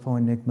UFO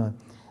enigma.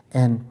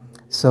 And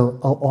So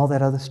all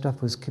that other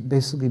stuff was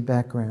basically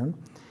background.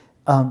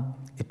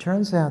 It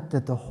turns out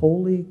that the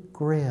holy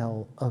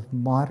grail of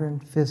modern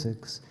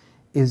physics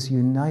is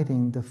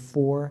uniting the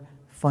four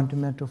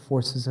fundamental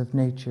forces of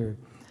nature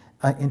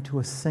into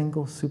a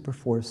single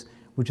superforce,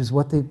 which is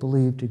what they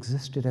believed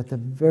existed at the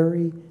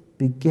very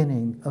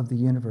beginning of the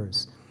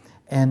universe.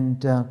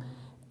 And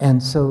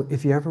so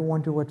if you ever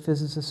wonder what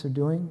physicists are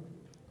doing,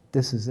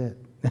 this is it.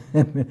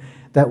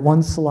 That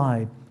one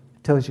slide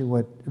tells you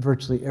what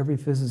virtually every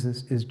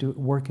physicist is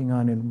working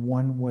on in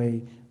one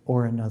way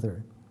or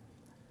another.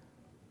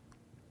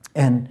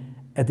 And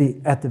at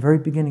the very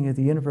beginning of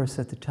the universe,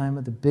 at the time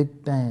of the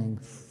Big Bang,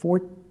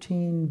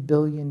 14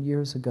 billion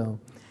years ago,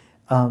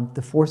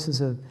 the forces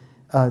of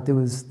there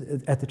was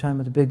at the time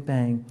of the Big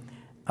Bang,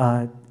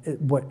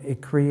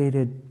 it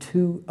created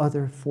two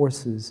other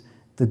forces.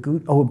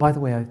 Oh, by the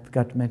way, I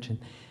forgot to mention,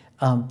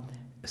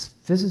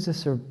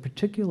 physicists are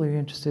particularly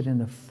interested in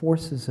the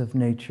forces of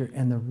nature,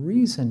 and the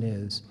reason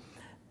is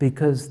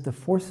because the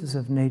forces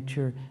of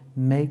nature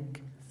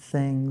make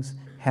things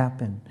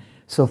happen.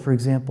 So, for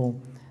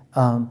example,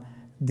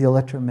 the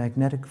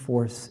electromagnetic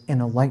force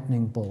in a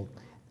lightning bolt,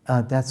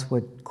 that's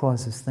what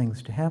causes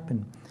things to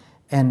happen.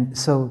 And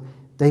so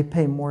they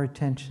pay more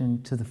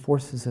attention to the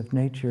forces of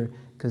nature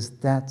because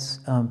that's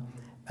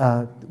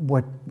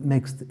what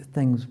makes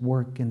things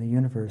work in the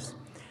universe.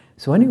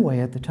 So anyway,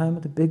 at the time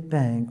of the Big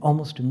Bang,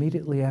 almost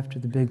immediately after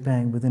the Big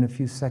Bang, within a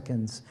few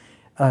seconds,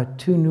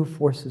 two new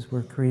forces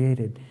were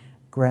created,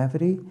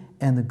 gravity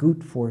and the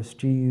GUT force,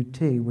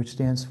 G-U-T, which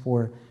stands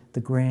for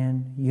the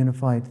Grand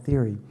Unified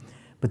Theory.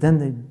 But then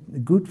the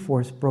GUT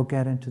force broke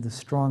out into the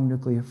strong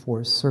nuclear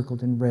force,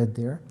 circled in red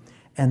there,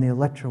 and the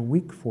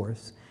electroweak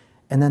force.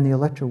 And then the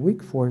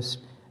electroweak force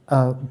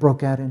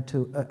broke out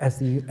into, as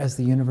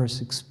the universe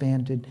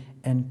expanded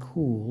and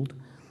cooled,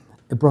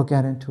 it broke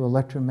out into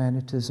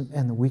electromagnetism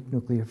and the weak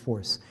nuclear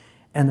force.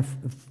 And the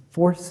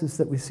forces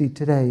that we see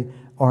today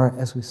are,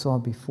 as we saw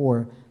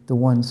before, the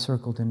ones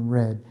circled in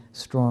red,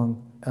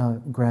 strong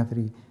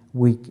gravity,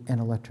 weak, and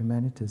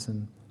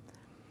electromagnetism.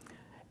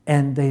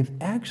 And they've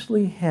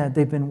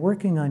been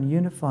working on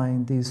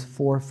unifying these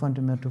four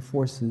fundamental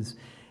forces,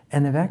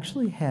 and they've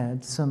actually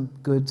had some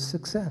good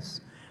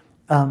success.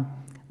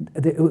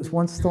 It was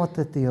once thought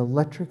that the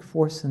electric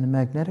force and the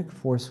magnetic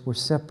force were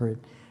separate,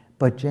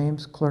 but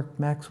James Clerk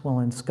Maxwell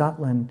in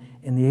Scotland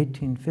in the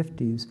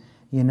 1850s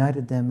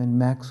united them in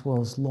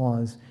Maxwell's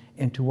laws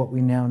into what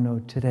we now know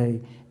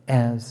today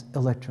as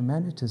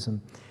electromagnetism.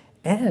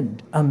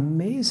 And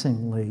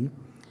amazingly,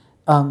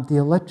 the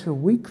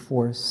electroweak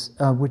force,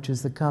 which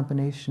is the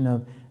combination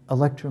of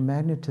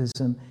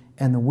electromagnetism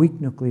and the weak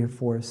nuclear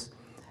force,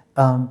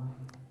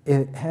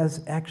 it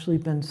has actually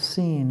been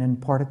seen in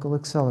particle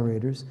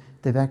accelerators.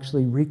 They've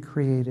actually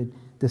recreated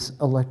this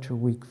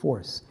electroweak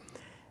force.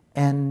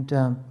 And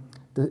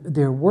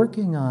they're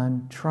working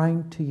on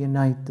trying to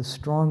unite the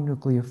strong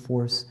nuclear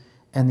force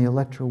and the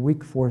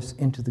electroweak force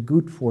into the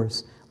GUT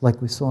force, like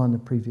we saw on the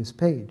previous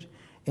page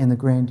in the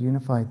Grand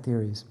Unified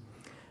Theories.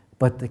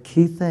 But the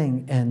key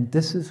thing, and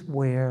this is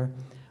where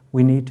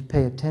we need to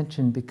pay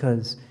attention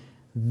because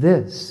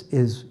this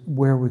is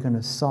where we're going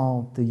to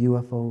solve the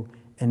UFO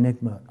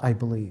enigma, I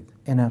believe.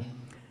 And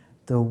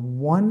the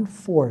one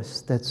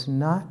force that's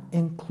not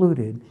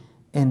included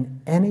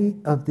in any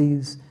of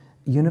these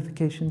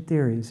unification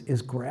theories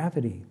is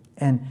gravity.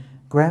 And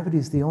gravity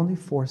is the only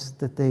force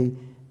that they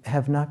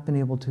have not been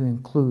able to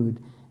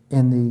include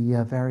in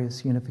the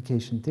various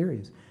unification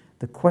theories.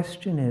 The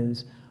question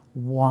is,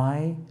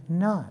 why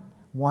not?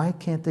 Why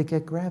can't they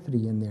get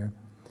gravity in there?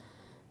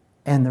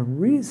 And the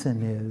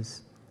reason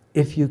is,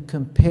 if you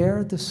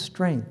compare the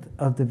strength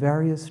of the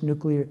various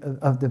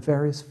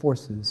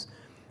forces,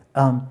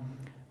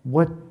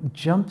 what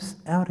jumps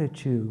out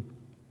at you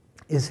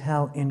is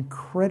how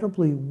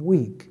incredibly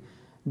weak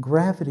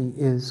gravity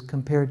is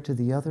compared to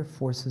the other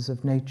forces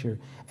of nature.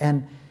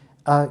 And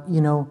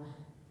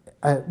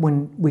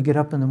when we get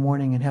up in the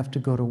morning and have to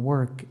go to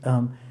work,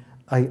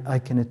 I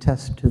can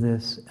attest to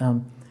this.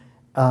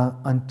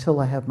 Until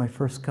I have my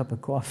first cup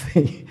of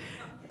coffee,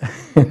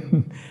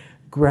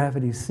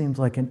 gravity seems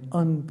like an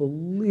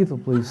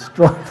unbelievably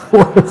strong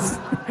force.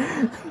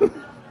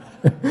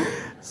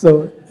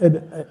 So,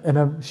 and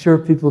I'm sure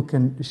people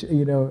can,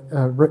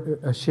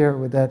 share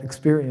with that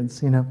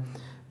experience,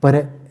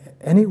 But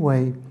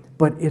anyway,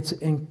 but it's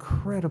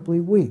incredibly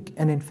weak.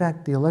 And in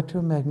fact, the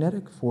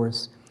electromagnetic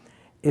force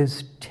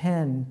is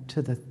 10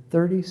 to the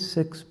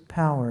 36th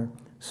power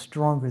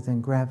stronger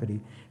than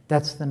gravity.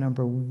 That's the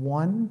number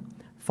 1,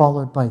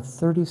 followed by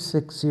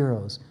 36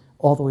 zeros,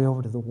 all the way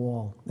over to the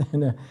wall.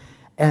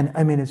 And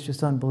I mean, it's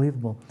just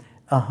unbelievable.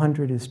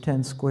 100 is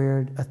 10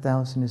 squared,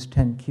 1,000 is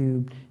 10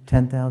 cubed,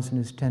 10,000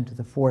 is 10 to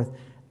the 4th.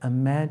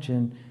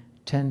 Imagine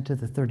 10 to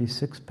the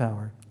 36th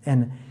power.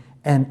 And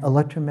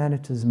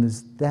electromagnetism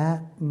is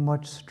that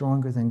much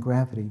stronger than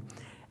gravity.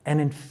 And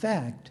in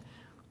fact,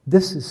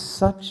 this is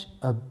such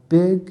a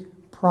big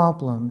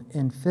problem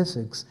in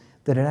physics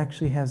that it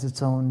actually has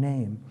its own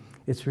name.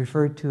 It's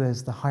referred to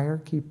as the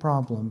hierarchy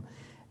problem.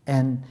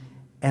 And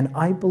And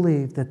I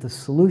believe that the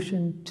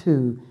solution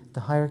to the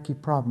hierarchy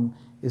problem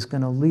is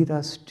going to lead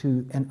us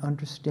to an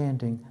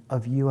understanding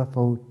of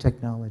UFO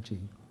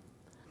technology.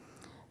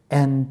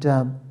 And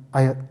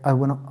I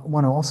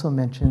want to also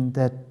mention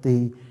that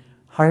the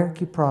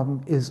hierarchy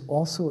problem is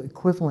also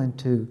equivalent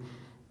to,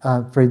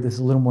 this is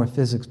a little more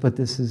physics, but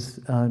this is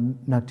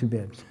not too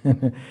bad.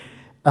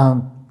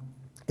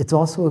 It's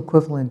also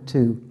equivalent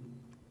to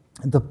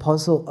the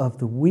puzzle of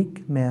the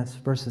weak mass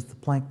versus the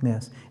Planck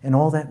mass. And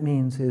all that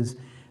means is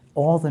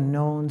all the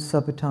known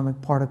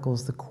subatomic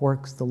particles, the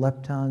quarks, the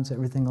leptons,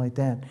 everything like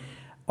that,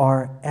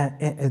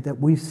 that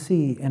we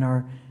see in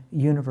our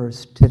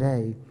universe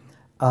today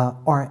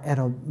are at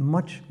a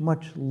much,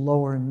 much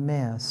lower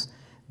mass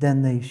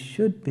than they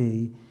should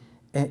be.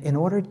 In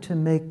order to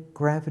make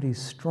gravity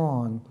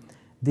strong,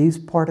 these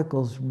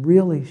particles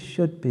really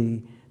should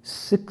be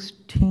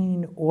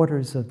 16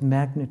 orders of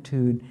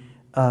magnitude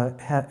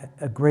have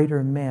a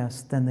greater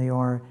mass than they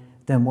are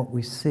than what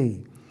we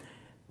see.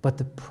 But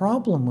the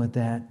problem with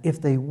that,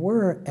 if they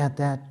were at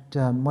that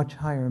much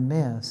higher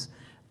mass,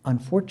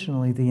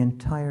 unfortunately the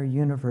entire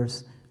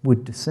universe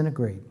would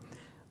disintegrate,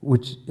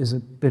 which is a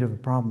bit of a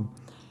problem.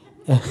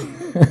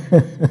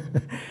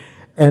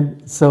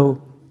 And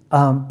so,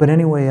 but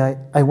anyway,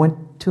 I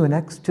went to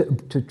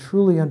to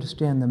truly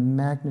understand the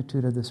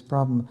magnitude of this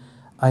problem,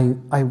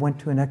 I went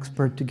to an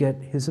expert to get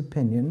his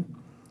opinion,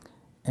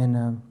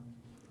 and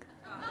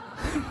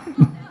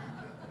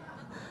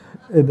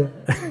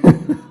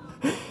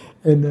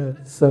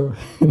so,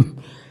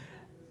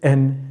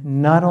 and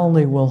not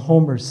only will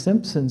Homer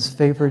Simpson's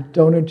favorite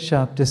donut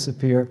shop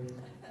disappear,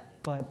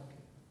 but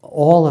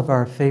all of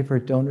our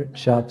favorite donut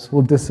shops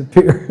will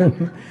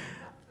disappear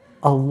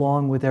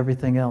along with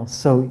everything else.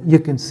 So you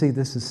can see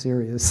this is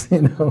serious,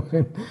 you know.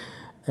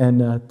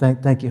 And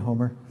thank you,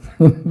 Homer.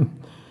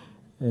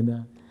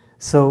 And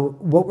so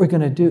what we're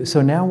going to do,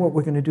 so now what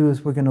we're going to do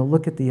is we're going to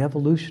look at the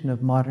evolution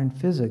of modern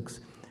physics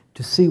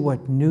to see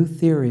what new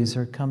theories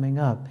are coming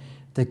up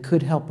that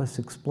could help us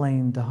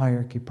explain the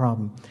hierarchy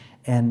problem.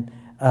 And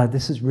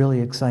this is really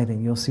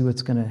exciting. You'll see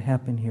what's going to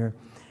happen here.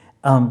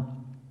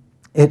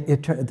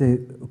 The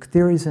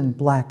theories in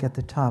black at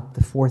the top,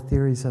 the 4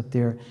 theories up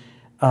there,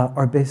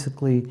 are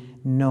basically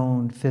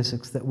known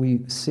physics that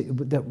we see,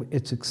 that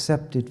it's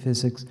accepted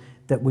physics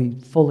that we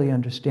fully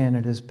understand.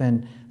 It has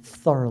been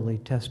thoroughly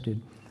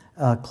tested.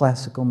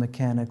 Classical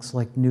mechanics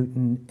like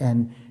Newton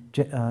and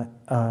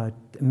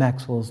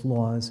Maxwell's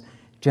laws,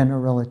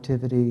 general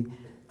relativity,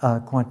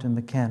 quantum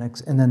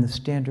mechanics, and then the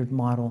standard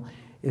model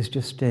is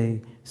just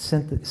a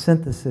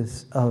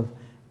synthesis of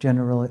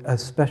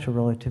special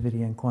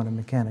relativity and quantum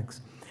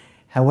mechanics.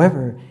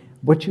 However,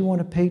 what you want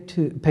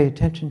to pay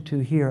attention to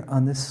here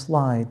on this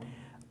slide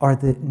are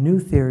the new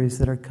theories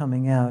that are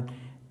coming out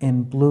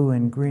in blue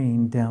and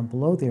green down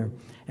below there.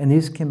 And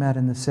these came out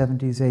in the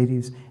 70s,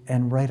 80s,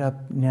 and right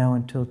up now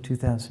until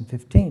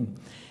 2015.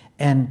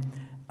 And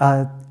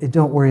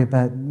don't worry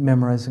about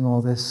memorizing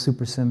all this,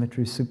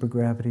 supersymmetry,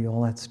 supergravity,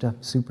 all that stuff,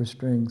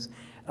 superstrings.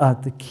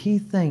 The key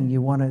thing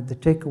the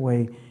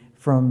takeaway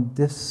from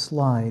this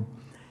slide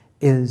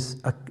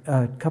is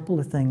a couple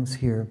of things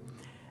here.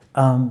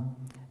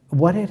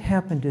 What had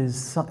happened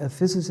is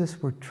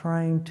physicists were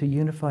trying to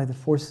unify the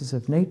forces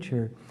of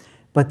nature,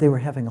 but they were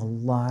having a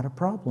lot of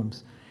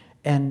problems.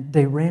 And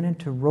they ran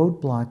into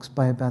roadblocks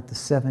by about the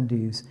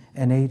 70s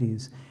and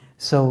 80s.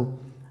 So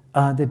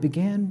they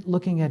began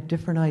looking at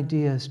different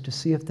ideas to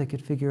see if they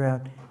could figure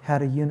out how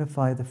to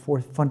unify the 4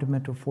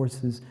 fundamental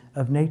forces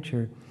of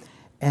nature.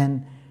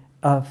 And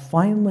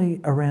finally,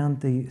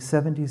 around the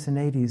 70s and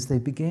 80s, they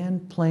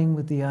began playing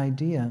with the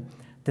idea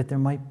that there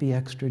might be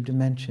extra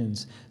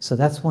dimensions. So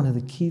that's one of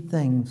the key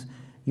things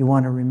you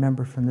want to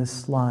remember from this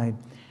slide.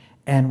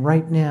 And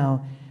right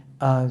now,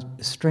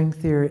 string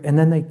theory, and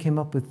then they came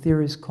up with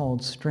theories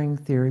called string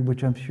theory,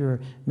 which I'm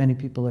sure many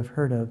people have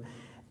heard of,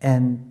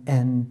 and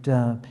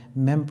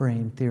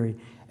membrane theory.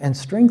 And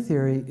string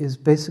theory is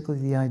basically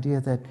the idea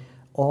that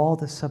all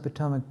the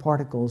subatomic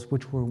particles,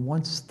 which were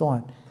once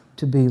thought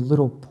to be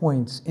little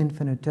points,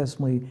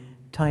 infinitesimally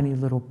tiny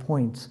little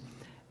points,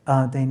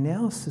 they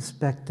now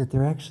suspect that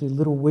they're actually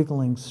little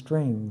wiggling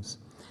strings.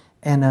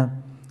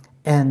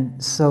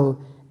 And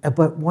so,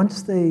 but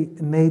once they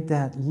made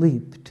that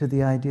leap to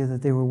the idea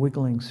that they were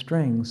wiggling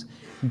strings,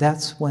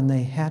 that's when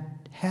they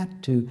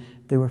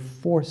they were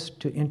forced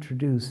to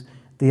introduce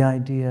the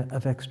idea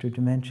of extra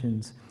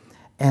dimensions.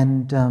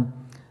 And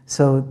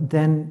so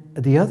then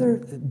the other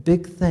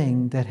big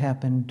thing that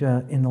happened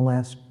in the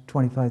last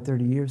 25,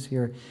 30 years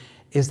here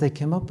is they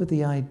came up with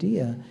the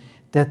idea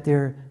that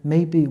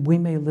we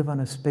may live on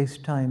a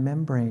space-time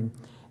membrane,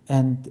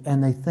 and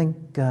they think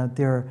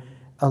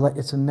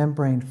it's a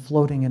membrane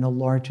floating in a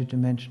larger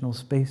dimensional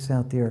space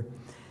out there.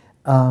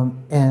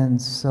 And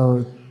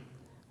so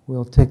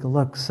we'll take a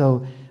look.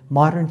 So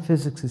modern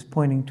physics is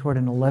pointing toward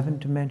an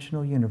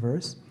 11-dimensional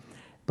universe,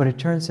 but it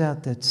turns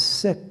out that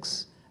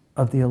 6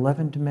 of the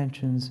 11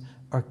 dimensions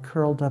are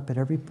curled up at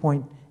every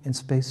point in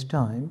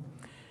space-time,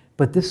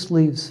 but this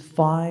leaves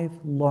 5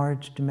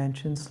 large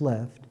dimensions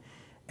left.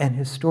 And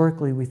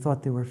historically, we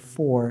thought there were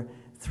 4,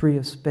 3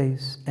 of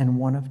space and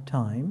 1 of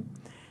time.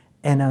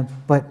 And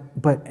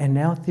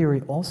now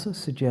theory also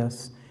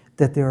suggests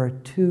that there are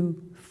 2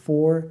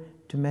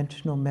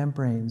 4-dimensional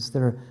membranes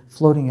that are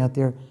floating out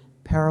there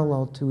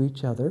parallel to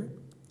each other,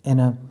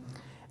 and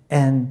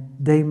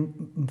they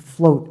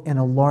float in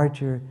a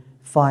larger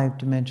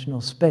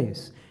 5-dimensional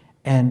space.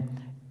 And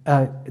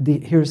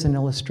here's an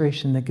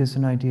illustration that gives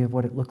an idea of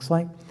what it looks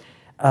like.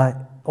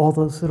 All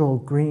those little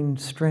green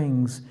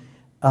strings,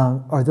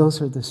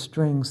 those are the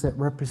strings that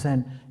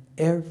represent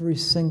every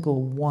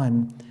single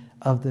one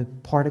of the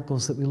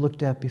particles that we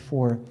looked at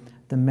before,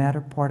 the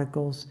matter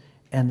particles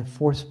and the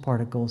force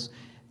particles.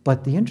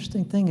 But the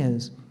interesting thing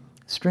is,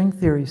 string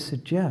theory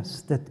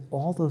suggests that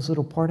all those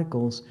little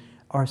particles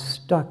are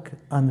stuck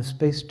on the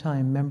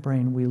space-time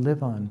membrane we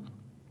live on.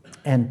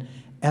 And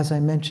as I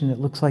mentioned, it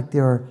looks like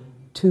there are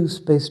 2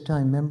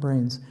 space-time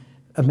membranes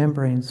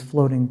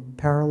floating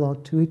parallel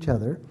to each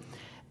other.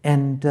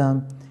 And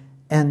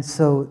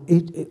so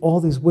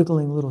all these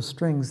wiggling little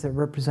strings that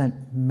represent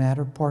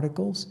matter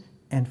particles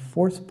and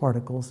force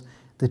particles,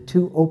 the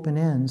 2 open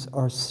ends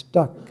are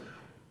stuck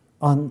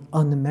on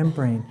the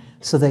membrane,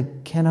 so they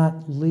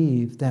cannot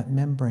leave that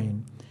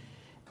membrane.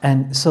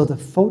 And so the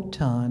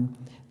photon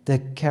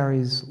that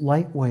carries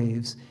light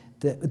waves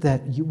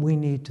that we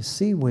need to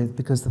see with,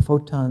 because the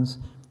photons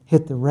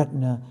hit the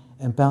retina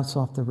and bounce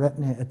off the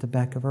retina at the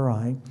back of our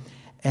eye,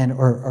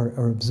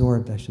 or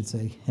absorbed, I should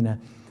say.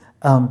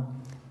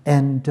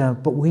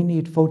 But we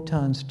need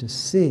photons to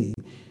see,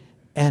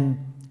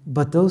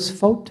 but those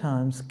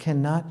photons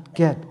cannot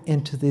get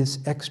into this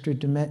extra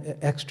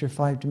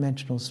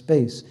 5-dimensional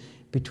space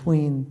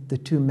between the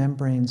 2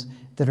 membranes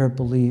that are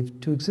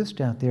believed to exist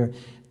out there.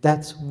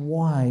 That's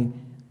why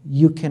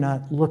you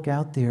cannot look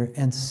out there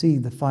and see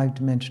the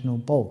 5-dimensional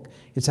bulk.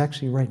 It's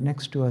actually right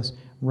next to us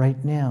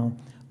right now.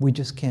 We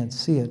just can't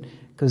see it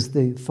because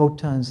the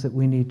photons that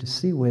we need to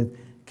see with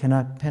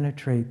cannot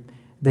penetrate.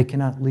 They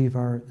cannot leave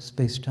our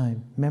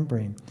space-time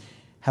membrane.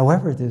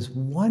 However, there's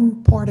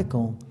one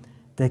particle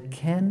that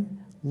can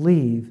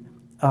leave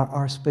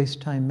our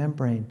space-time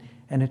membrane,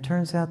 and it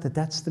turns out that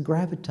that's the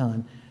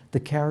graviton, the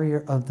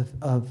carrier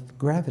of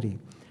gravity.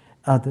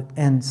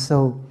 And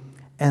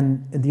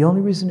the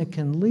only reason it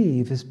can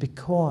leave is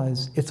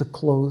because it's a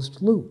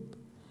closed loop.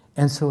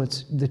 And so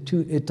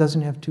it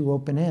doesn't have 2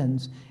 open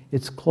ends,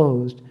 it's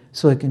closed,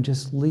 so it can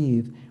just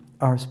leave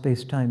our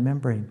space-time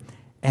membrane.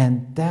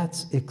 And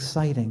that's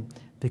exciting,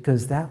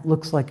 because that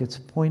looks like it's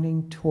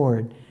pointing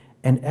toward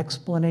an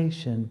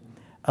explanation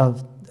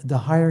of the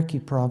hierarchy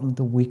problem,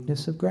 the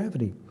weakness of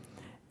gravity.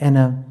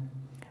 And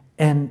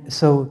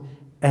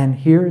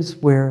here's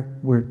where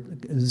we're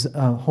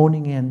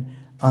honing in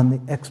on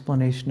the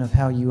explanation of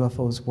how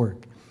UFOs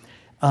work.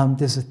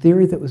 There's a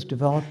theory that was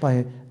developed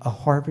by a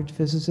Harvard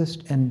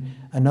physicist and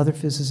another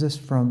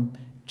physicist from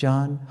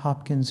Johns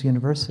Hopkins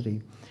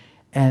University,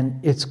 and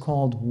it's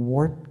called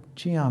warp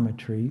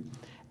geometry,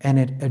 and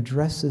it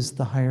addresses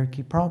the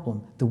hierarchy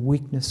problem, the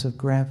weakness of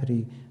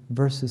gravity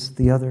versus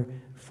the other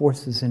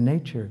forces in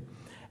nature.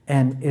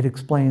 And it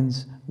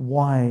explains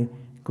why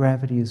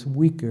gravity is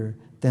weaker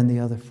than the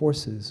other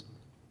forces.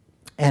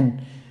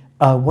 And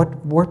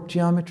what warp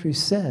geometry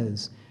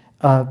says,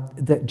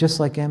 that just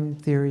like M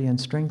theory and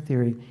string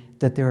theory,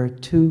 that there are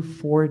 2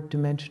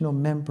 4-dimensional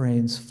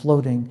membranes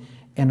floating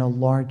in a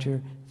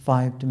larger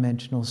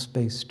 5-dimensional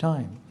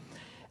space-time.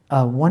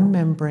 One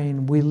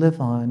membrane we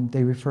live on,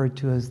 they refer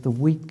to as the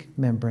weak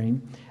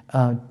membrane,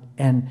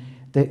 and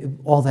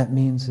all that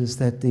means is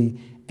that the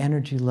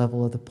energy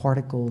level of the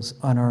particles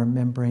on our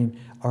membrane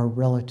are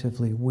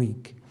relatively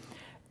weak.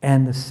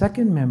 And the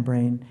second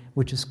membrane,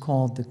 which is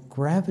called the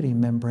gravity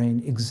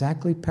membrane,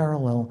 exactly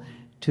parallel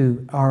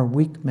to our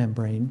weak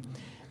membrane,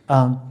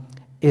 they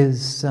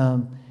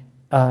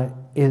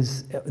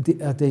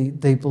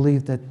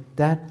believe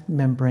that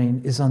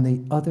membrane is on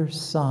the other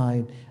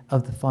side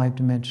of the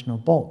 5-dimensional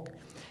bulk.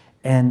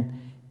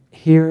 And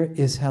here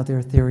is how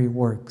their theory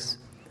works.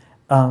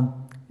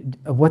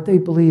 What they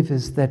believe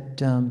is that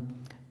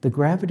the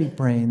gravity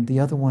brain, the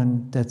other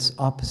one that's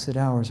opposite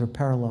ours or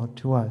parallel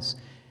to us,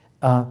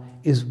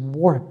 is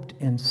warped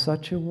in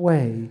such a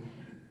way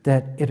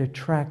that it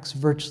attracts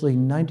virtually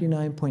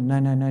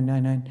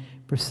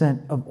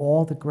 99.99999% of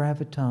all the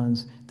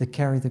gravitons that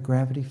carry the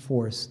gravity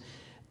force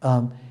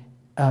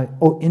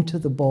into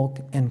the bulk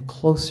and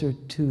closer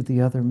to the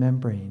other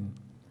membrane.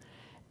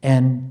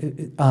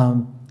 And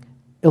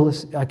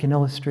I can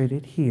illustrate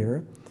it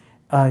here.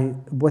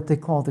 What they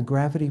call the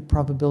gravity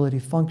probability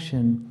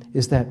function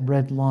is that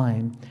red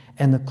line,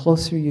 and the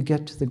closer you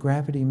get to the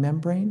gravity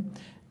membrane,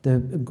 the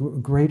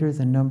greater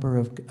the number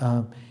of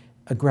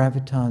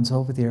gravitons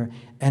over there.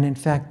 And in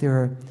fact, there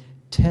are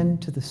 10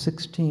 to the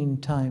 16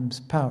 times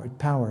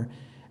power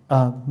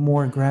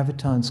more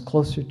gravitons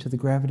closer to the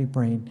gravity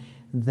brain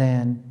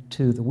than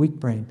to the weak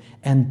brain.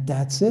 And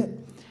that's it.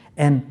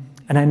 And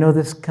I know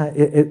this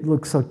it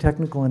looks so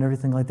technical and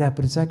everything like that,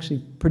 but it's actually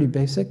pretty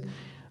basic.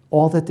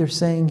 All that they're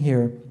saying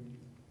here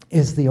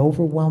is the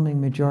overwhelming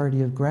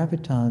majority of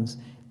gravitons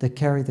that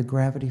carry the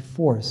gravity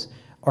force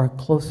are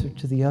closer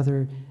to the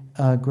other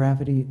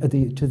gravity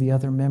to the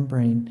other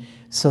membrane,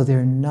 so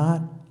they're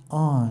not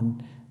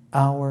on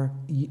our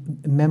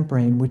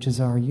membrane, which is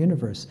our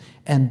universe.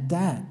 And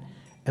that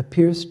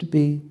appears to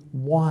be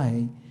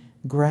why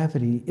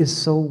gravity is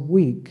so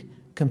weak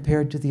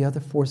compared to the other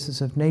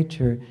forces of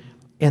nature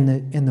in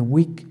the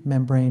weak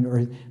membrane,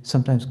 or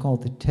sometimes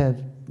called the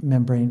TEV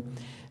membrane,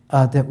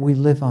 that we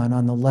live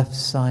on the left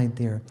side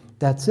there.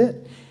 That's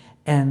it.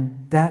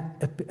 And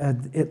that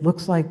it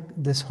looks like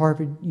this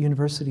Harvard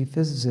University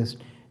physicist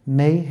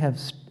may have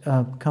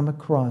come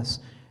across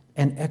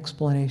an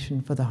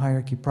explanation for the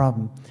hierarchy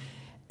problem.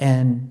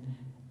 And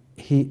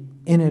he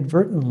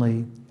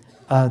inadvertently,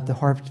 the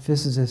Harvard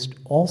physicist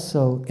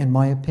also, in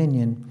my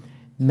opinion,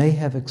 may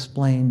have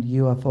explained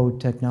UFO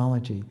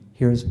technology.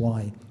 Here's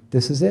why.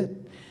 This is it.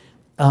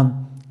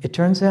 It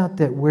turns out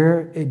that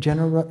where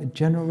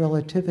general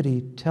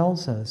relativity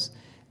tells us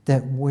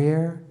that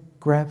where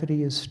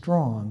gravity is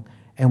strong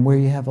and where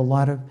you have a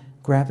lot of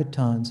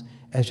gravitons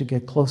as you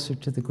get closer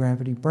to the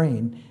gravity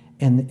brane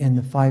in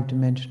the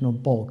five-dimensional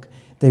bulk,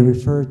 they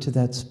refer to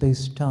that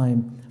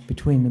space-time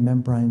between the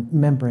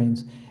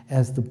membranes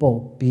as the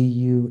bulk,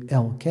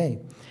 B-U-L-K.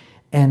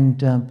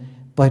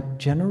 But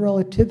general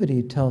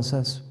relativity tells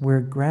us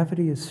where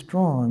gravity is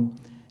strong,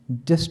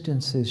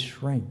 distances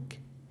shrink.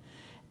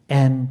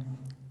 And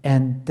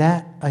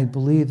that, I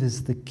believe,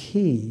 is the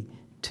key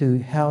to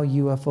how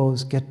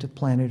UFOs get to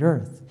planet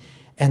Earth.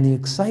 And the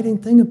exciting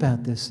thing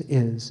about this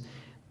is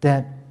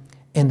that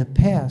in the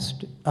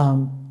past,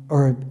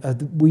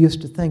 we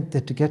used to think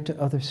that to get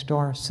to other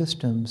star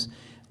systems,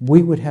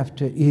 we would have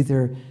to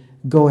either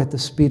go at the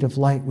speed of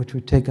light, which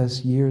would take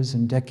us years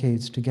and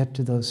decades to get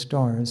to those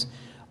stars,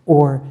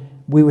 or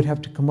we would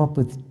have to come up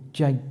with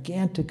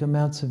gigantic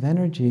amounts of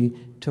energy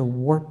to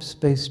warp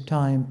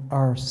space-time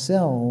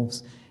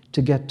ourselves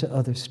to get to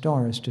other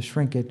stars, to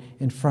shrink it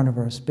in front of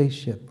our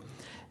spaceship.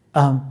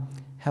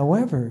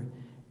 However,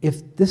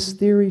 if this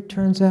theory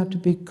turns out to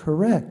be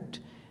correct,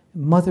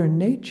 Mother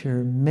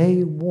Nature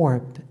may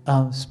warp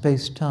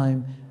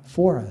space-time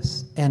for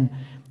us.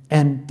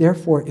 And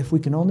therefore, if we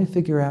can only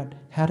figure out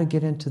how to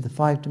get into the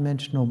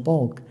five-dimensional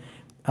bulk,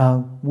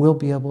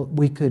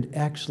 we could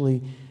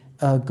actually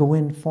go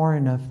in far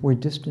enough where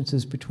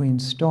distances between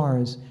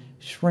stars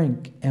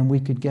shrink and we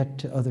could get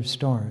to other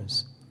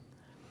stars.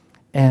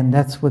 And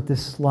that's what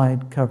this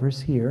slide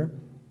covers here.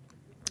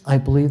 I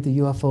believe the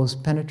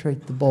UFOs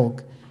penetrate the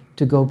bulk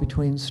to go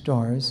between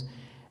stars,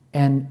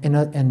 and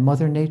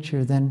Mother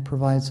Nature then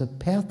provides a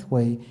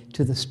pathway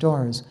to the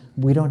stars.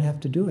 We don't have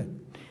to do it.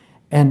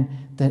 And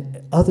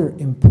the other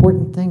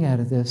important thing out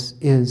of this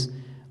is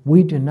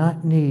we do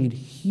not need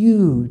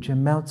huge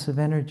amounts of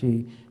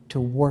energy to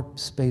warp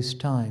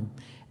space-time.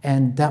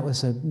 And that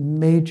was a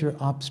major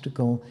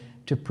obstacle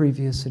to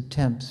previous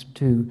attempts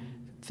to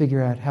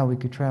figure out how we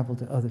could travel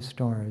to other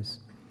stars.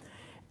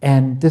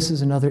 And this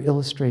is another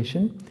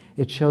illustration.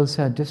 It shows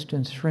how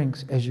distance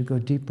shrinks as you go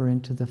deeper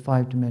into the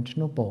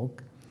five-dimensional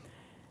bulk.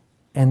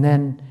 And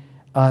then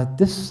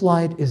this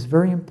slide is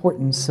very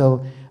important,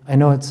 so I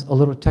know it's a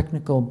little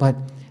technical, but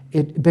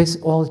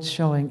all it's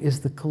showing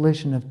is the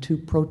collision of two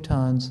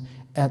protons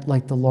at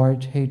like the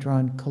Large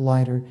Hadron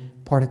Collider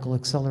particle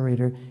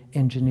accelerator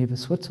in Geneva,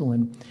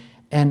 Switzerland.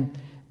 And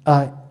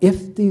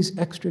if these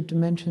extra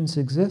dimensions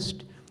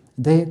exist,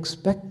 they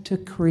expect to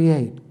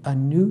create a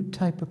new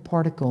type of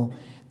particle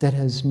that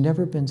has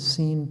never been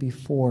seen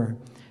before.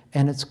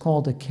 And it's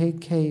called a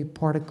KK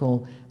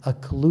particle, a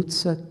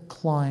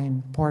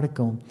Kaluza-Klein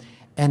particle.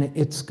 And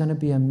it's going to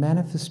be a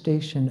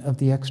manifestation of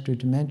the extra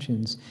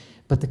dimensions.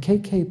 But the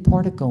KK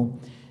particle,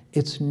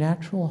 its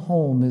natural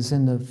home is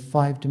in the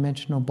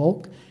five-dimensional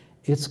bulk.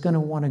 It's going to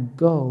want to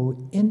go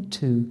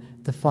into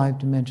the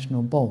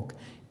five-dimensional bulk.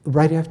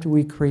 Right after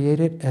we create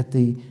it at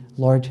the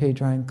Large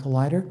Hadron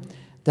Collider,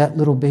 that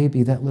little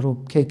baby, that little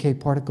KK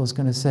particle is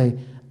going to say,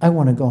 I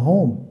want to go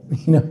home,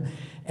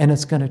 and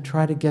it's going to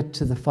try to get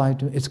to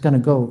it's going to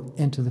go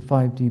into the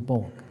 5D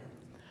bulk.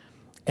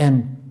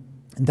 And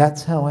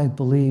that's how I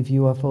believe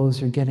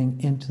UFOs are getting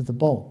into the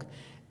bulk.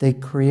 They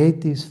create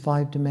these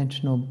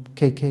five-dimensional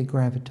KK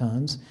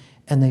gravitons,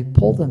 and they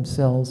pull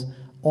themselves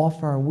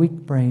off our weak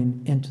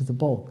brane into the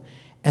bulk.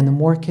 And the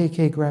more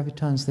KK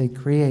gravitons they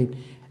create,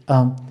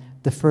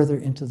 the further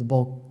into the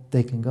bulk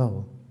they can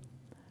go.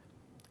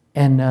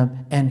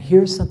 And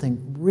here's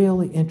something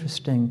really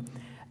interesting.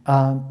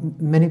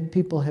 Many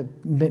people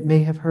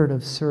may have heard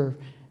of Sir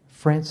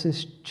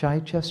Francis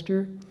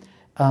Chichester.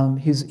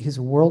 He's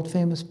a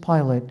world-famous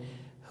pilot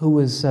who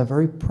was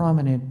very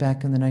prominent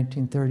back in the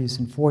 1930s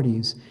and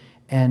 40s,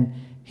 and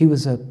he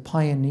was a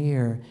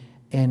pioneer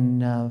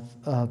in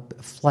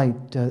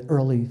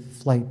early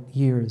flight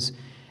years.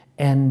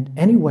 And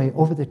anyway,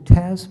 over the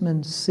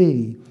Tasman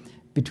Sea,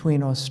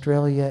 between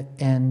Australia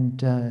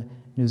and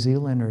New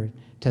Zealand, or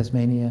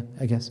Tasmania,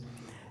 I guess,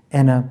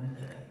 and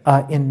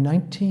in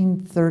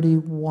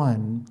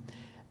 1931,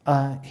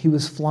 he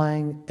was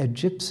flying a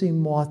Gypsy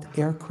Moth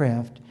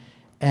aircraft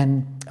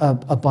and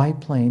a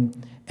biplane,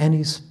 and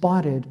he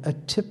spotted a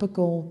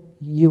typical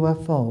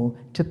UFO,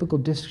 typical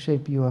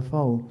disc-shaped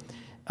UFO,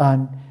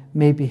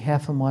 maybe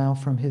half a mile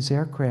from his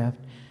aircraft.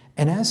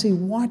 And as he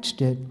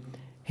watched it,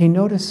 he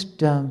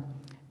noticed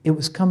it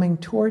was coming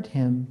toward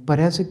him, but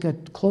as it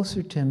got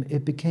closer to him,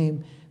 it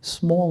became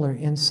smaller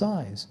in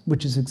size,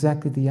 which is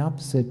exactly the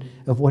opposite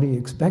of what he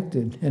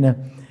expected.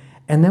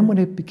 And then when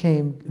it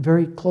became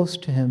very close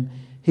to him,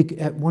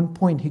 at one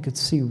point he could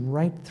see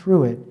right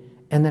through it,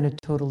 and then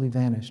it totally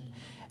vanished.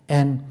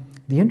 And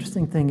the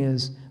interesting thing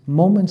is,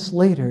 moments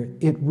later,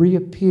 it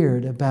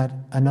reappeared about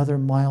another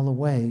mile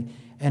away,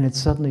 and it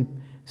suddenly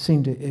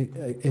seemed to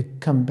it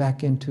come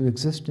back into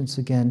existence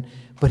again,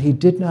 but he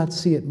did not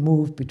see it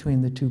move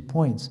between the 2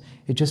 points.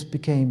 It just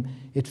became,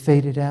 it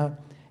faded out,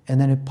 and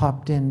then it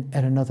popped in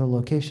at another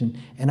location.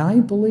 And I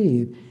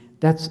believe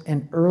that's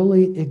an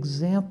early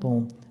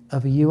example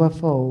of a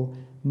UFO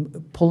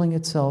pulling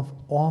itself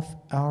off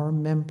our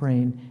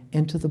membrane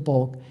into the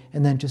bulk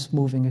and then just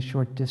moving a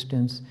short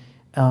distance.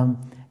 And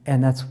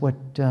that's what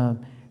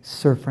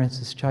Sir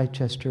Francis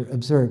Chichester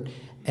observed.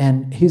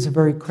 And he's a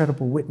very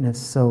credible witness,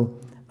 so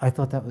I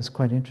thought that was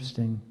quite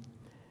interesting.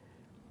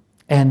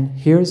 And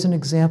here's an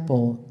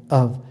example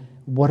of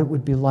what it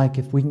would be like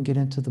if we can get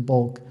into the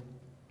bulk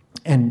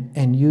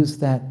and use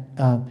that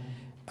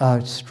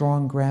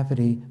strong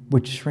gravity,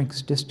 which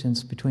shrinks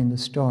distance between the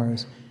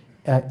stars.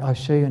 I'll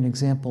show you an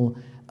example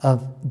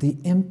of the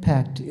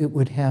impact it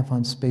would have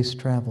on space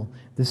travel.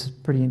 This is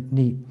pretty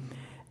neat.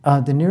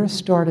 The nearest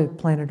star to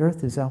planet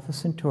Earth is Alpha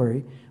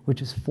Centauri,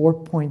 which is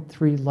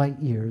 4.3 light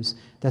years.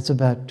 That's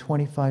about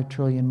 25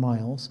 trillion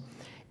miles.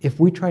 If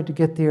we tried to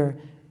get there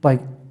by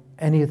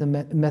any of the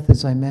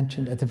methods I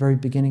mentioned at the very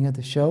beginning of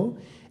the show,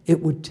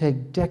 it would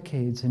take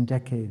decades and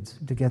decades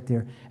to get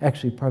there,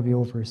 actually probably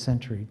over a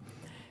century.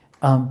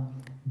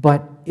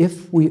 But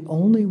if we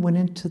only went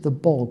into the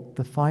bulk,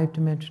 the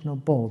five-dimensional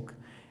bulk,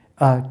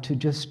 to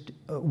just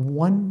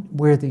one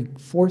where the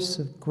force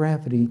of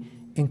gravity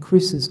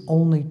increases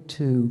only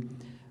to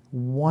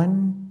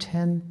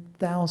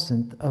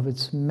 1/10,000th of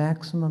its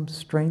maximum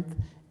strength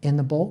in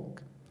the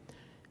bulk,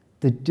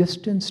 the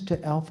distance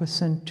to Alpha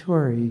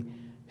Centauri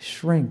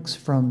shrinks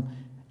from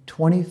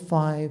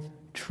 25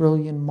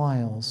 trillion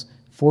miles,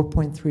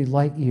 4.3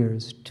 light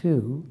years,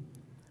 to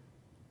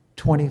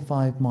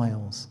 25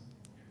 miles.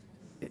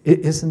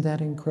 Isn't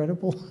that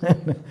incredible?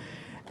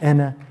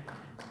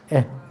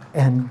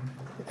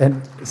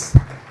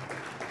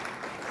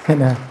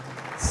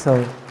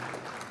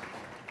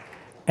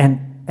 And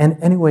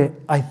anyway,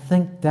 I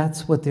think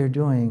that's what they're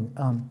doing.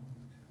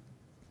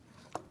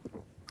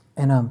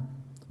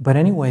 But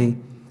anyway,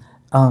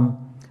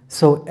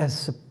 so as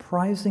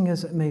surprising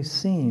as it may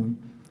seem,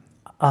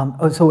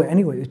 so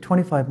anyway,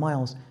 25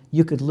 miles,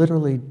 you could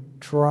literally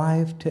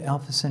drive to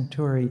Alpha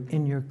Centauri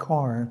in your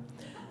car,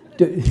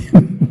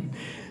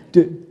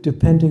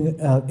 depending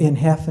in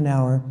half an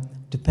hour,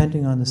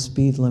 depending on the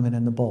speed limit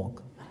and the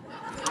bulk.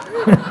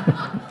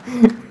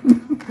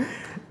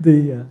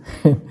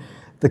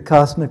 The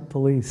cosmic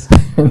police.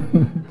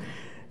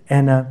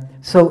 And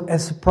so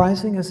as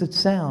surprising as it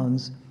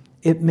sounds,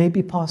 it may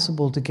be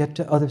possible to get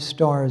to other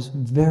stars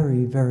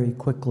very, very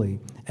quickly.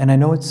 And I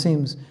know it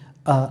seems,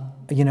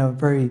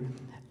 very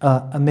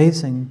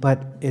amazing,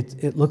 but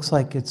it looks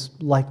like it's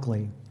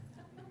likely.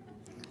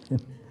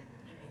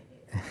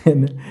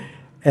 And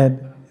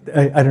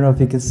I don't know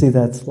if you can see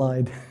that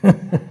slide.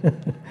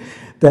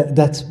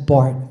 That's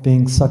Bart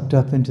being sucked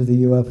up into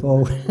the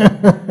UFO.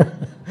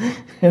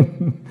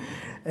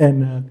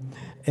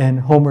 And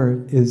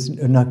Homer is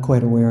not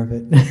quite aware of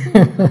it.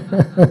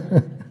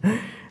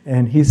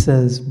 And he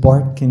says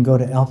Bart can go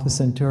to Alpha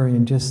Centauri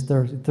in just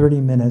 30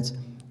 minutes.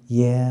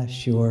 Yeah,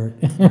 sure.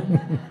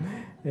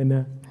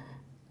 and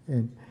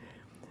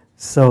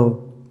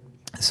so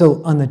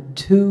on the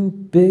two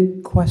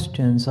big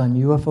questions on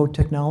UFO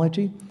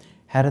technology,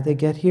 how did they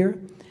get here?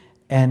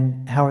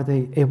 And how are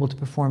they able to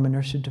perform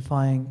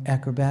inertia-defying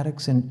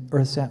acrobatics in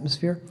Earth's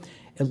atmosphere?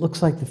 It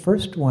looks like the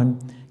first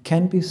one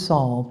can be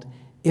solved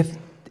if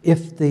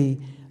the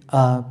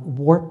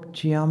warp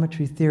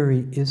geometry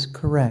theory is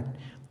correct,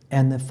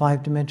 and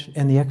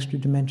the extra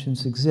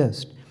dimensions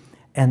exist,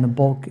 and the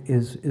bulk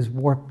is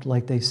warped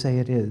like they say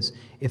it is.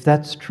 If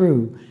that's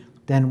true,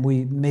 then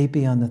we may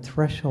be on the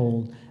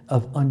threshold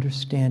of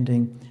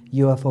understanding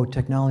UFO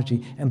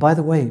technology. And by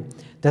the way,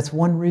 that's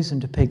one reason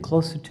to pay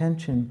close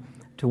attention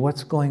to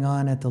what's going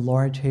on at the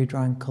Large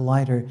Hadron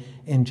Collider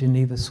in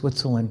Geneva,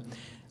 Switzerland.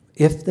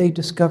 If they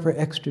discover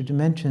extra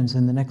dimensions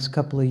in the next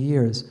couple of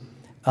years,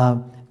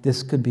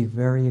 this could be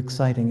very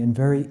exciting and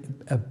very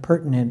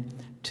pertinent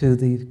to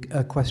the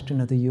question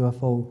of the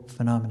UFO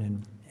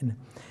phenomenon. And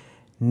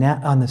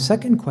now, on the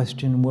second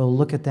question, we'll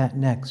look at that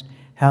next,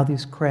 how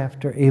these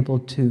craft are able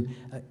to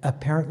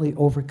apparently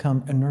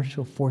overcome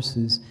inertial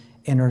forces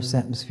in Earth's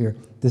atmosphere.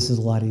 This is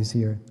a lot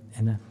easier.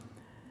 And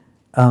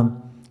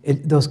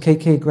those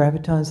KK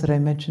gravitons that I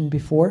mentioned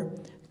before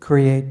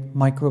create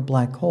micro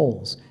black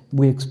holes.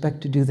 We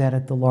expect to do that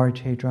at the Large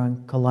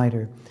Hadron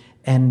Collider.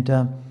 And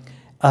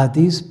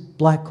these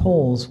black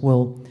holes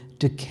will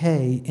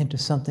decay into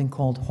something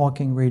called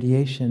Hawking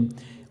radiation,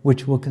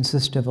 which will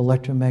consist of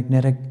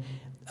electromagnetic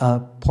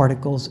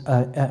particles,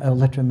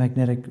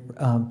 electromagnetic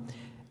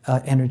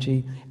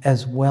energy,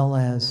 as well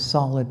as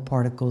solid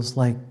particles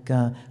like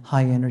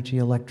high energy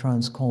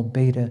electrons called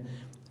beta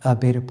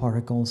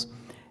particles,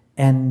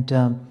 and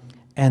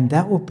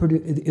that will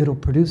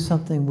produce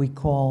something we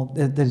call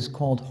that is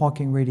called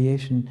Hawking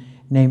radiation,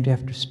 named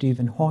after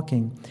Stephen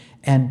Hawking.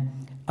 And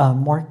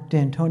Mark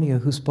D'Antonio,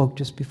 who spoke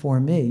just before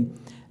me,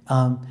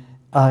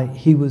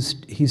 he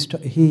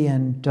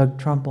and Doug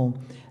Trumbull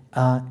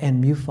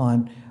and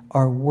MUFON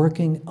are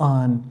working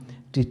on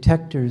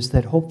detectors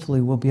that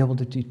hopefully will be able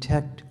to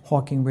detect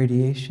Hawking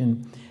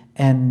radiation,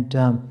 and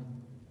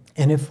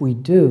if we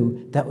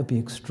do, that would be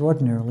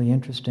extraordinarily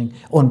interesting.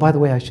 Oh, and by the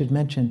way, I should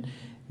mention,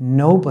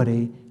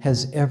 nobody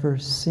has ever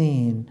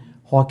seen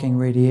Hawking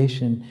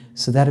radiation,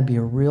 so that'd be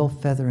a real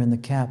feather in the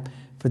cap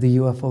for the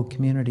UFO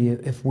community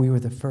if we were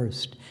the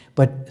first.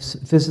 But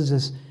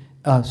physicists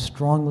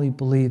strongly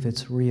believe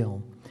it's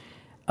real.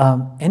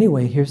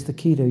 Anyway, here's the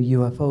key to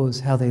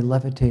UFOs, how they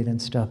levitate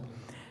and stuff.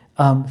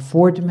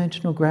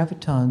 Four-dimensional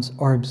gravitons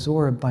are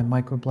absorbed by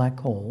micro-black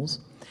holes.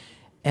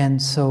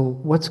 And so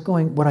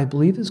what I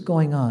believe is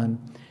going on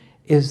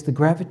is the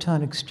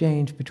graviton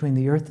exchange between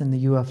the Earth and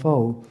the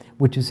UFO,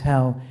 which is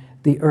how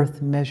the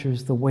Earth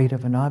measures the weight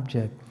of an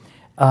object,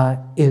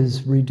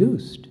 is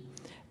reduced.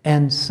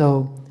 And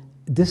so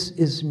this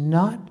is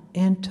not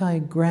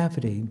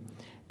anti-gravity.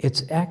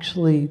 It's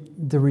actually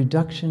the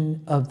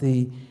reduction of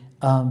the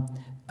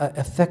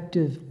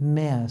effective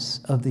mass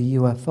of the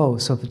UFO.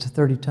 So if it's a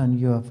 30-ton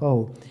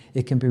UFO,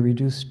 it can be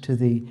reduced to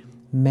the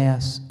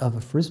mass of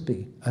a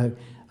Frisbee,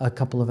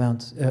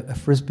 a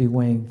Frisbee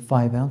weighing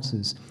 5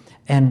 ounces.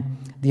 And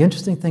the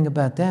interesting thing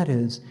about that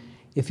is,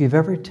 if you've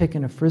ever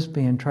taken a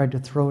Frisbee and tried to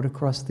throw it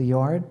across the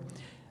yard,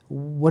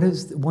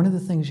 one of the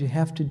things you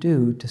have to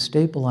do to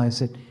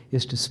stabilize it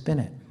is to spin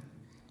it.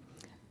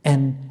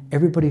 And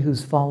everybody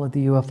who's followed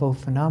the UFO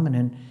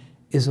phenomenon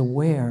is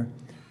aware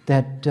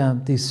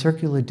that these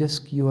circular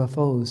disc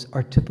UFOs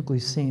are typically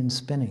seen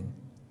spinning.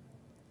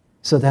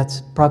 So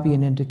that's probably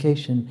an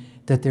indication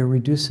that they're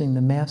reducing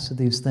the mass of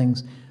these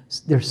things.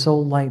 They're so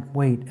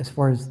lightweight, as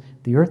far as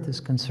the Earth is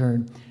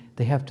concerned,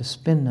 they have to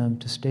spin them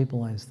to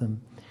stabilize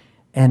them.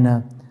 And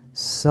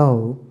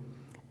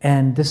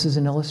and this is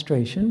an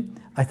illustration.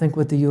 I think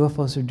what the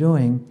UFOs are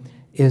doing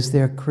is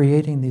they're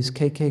creating these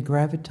KK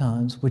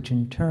gravitons, which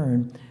in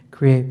turn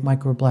create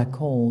micro-black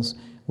holes,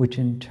 which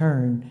in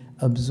turn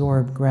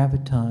absorb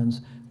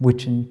gravitons,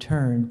 which in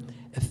turn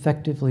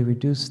effectively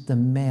reduce the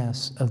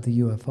mass of the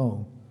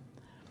UFO.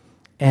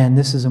 And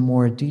this is a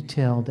more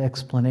detailed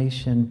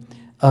explanation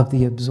of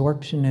the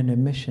absorption and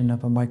emission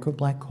of a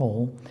micro-black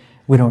hole.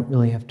 We don't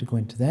really have to go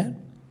into that.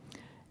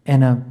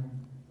 And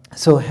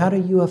so how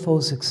do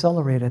UFOs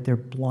accelerate at their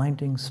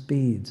blinding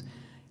speeds?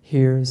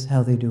 Here's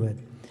how they do it.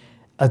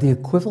 The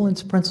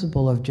equivalence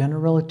principle of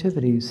general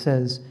relativity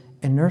says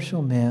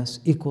inertial mass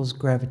equals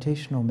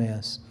gravitational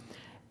mass.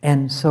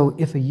 And so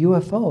if a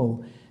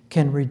UFO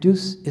can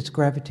reduce its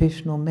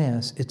gravitational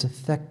mass, its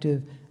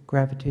effective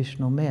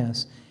gravitational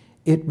mass,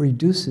 it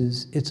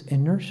reduces its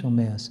inertial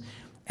mass.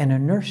 And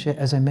inertia,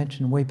 as I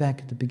mentioned way back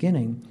at the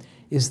beginning,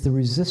 is the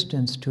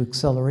resistance to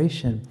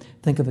acceleration.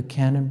 Think of a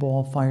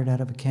cannonball fired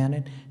out of a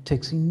cannon. It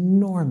takes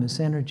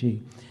enormous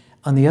energy.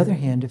 On the other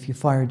hand, if you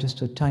fire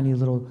just a tiny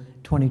little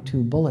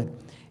 .22 bullet,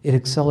 it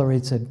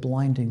accelerates at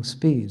blinding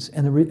speeds.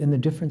 And the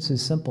difference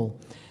is simple.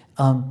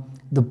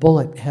 The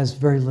bullet has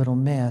very little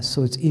mass,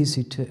 so it's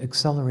easy to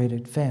accelerate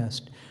it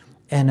fast.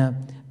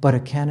 But a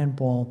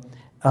cannonball,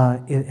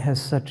 it has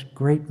such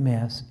great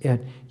mass.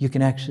 You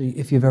can actually,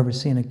 if you've ever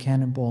seen a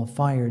cannonball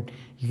fired,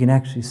 you can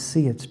actually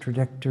see its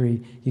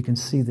trajectory. You can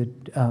see the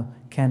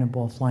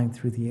cannonball flying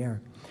through the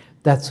air.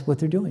 That's what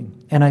they're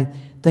doing. And I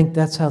think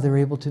that's how they're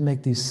able to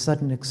make these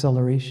sudden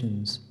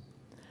accelerations.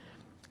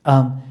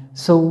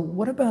 So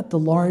what about the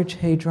Large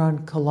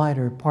Hadron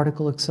Collider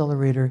particle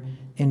accelerator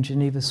in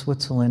Geneva,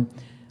 Switzerland?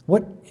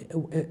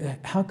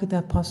 How could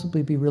that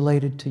possibly be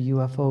related to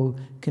UFO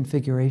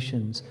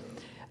configurations?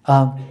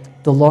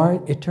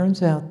 It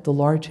turns out the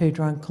Large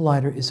Hadron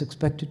Collider is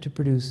expected to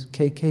produce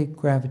KK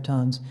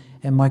gravitons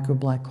and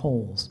micro-black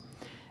holes,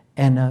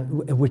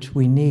 and which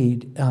we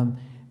need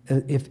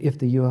if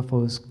the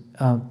UFOs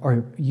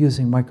are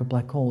using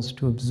micro-black holes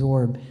to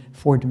absorb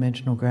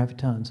four-dimensional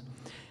gravitons.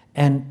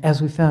 And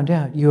as we found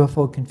out,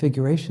 UFO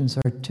configurations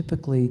are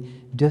typically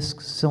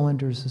disks,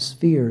 cylinders, or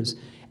spheres,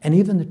 and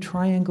even the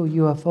triangle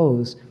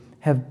UFOs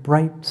have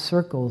bright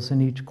circles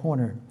in each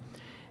corner.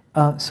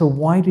 So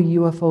why do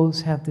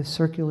UFOs have this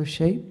circular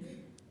shape?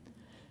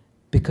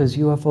 Because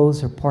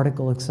UFOs are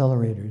particle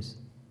accelerators.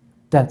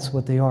 That's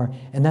what they are.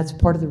 And that's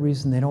part of the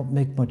reason they don't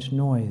make much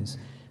noise,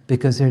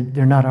 because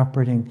they're not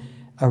operating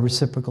a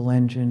reciprocal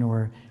engine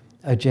or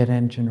a jet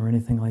engine or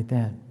anything like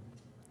that.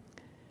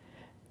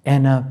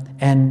 And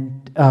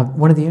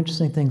one of the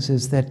interesting things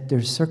is that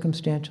there's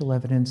circumstantial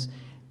evidence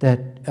that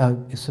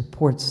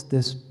supports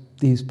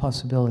these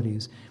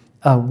possibilities.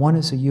 One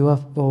is a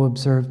UFO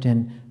observed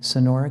in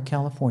Sonora,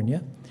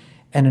 California,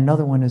 and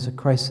another one is a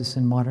crisis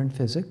in modern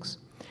physics.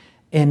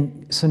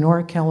 In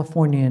Sonora,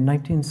 California in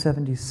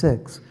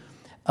 1976,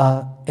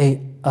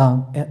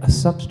 A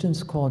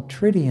substance called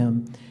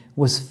tritium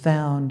was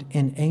found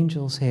in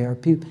angel's hair.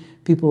 People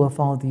who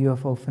follow the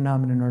UFO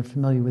phenomenon are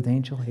familiar with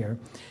angel hair.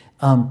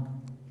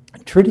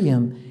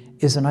 Tritium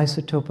is an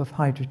isotope of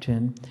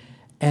hydrogen,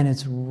 and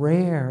it's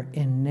rare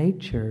in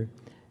nature,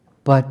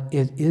 but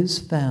it is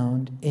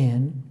found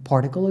in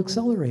particle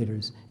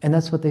accelerators. And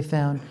that's what they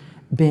found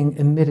being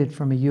emitted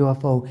from a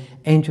UFO.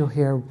 Angel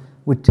hair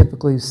would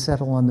typically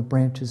settle on the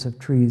branches of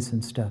trees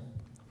and stuff.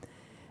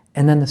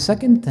 And then the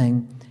second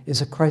thing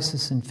is a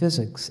crisis in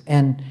physics.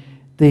 And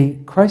the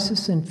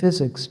crisis in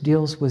physics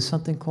deals with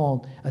something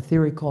called, a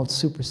theory called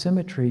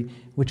supersymmetry,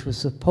 which was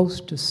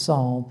supposed to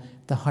solve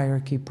the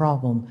hierarchy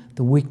problem,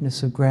 the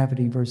weakness of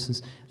gravity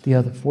versus the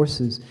other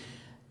forces.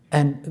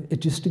 And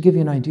just to give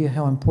you an idea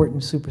how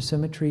important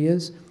supersymmetry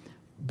is,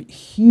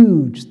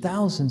 huge,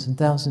 thousands and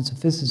thousands of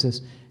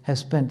physicists have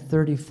spent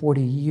 30,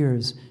 40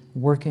 years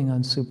working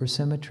on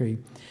supersymmetry.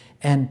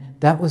 And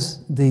that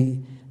was the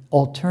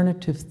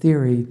alternative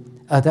theory,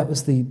 that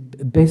was the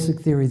basic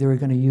theory they were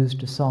going to use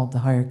to solve the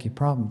hierarchy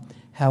problem.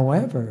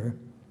 However,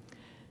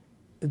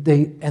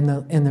 in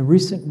the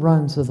recent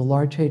runs of the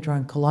Large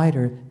Hadron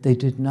Collider, they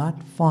did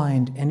not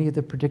find any of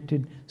the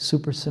predicted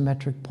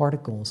supersymmetric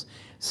particles.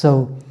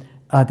 So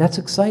that's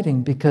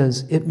exciting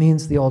because it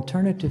means the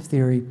alternative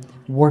theory,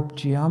 warp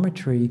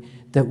geometry,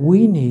 that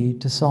we need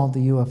to solve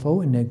the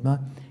UFO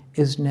enigma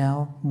is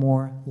now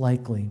more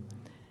likely.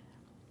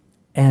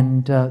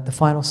 And the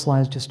final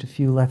slide is just a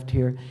few left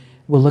here.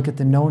 We'll look at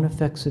the known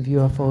effects of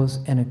UFOs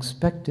and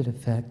expected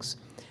effects.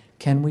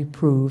 Can we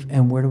prove,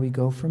 and where do we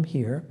go from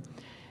here?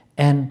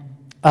 And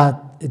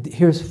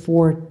here's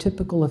 4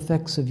 typical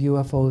effects of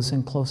UFOs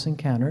in close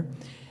encounter.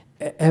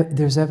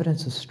 There's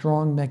evidence of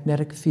strong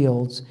magnetic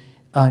fields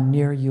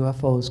near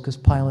UFOs because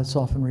pilots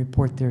often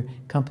report their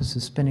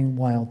compasses spinning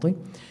wildly.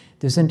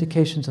 There's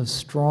indications of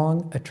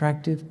strong,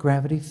 attractive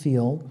gravity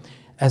field,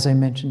 as I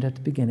mentioned at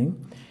the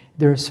beginning.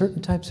 There are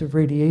certain types of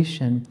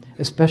radiation,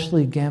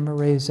 especially gamma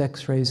rays,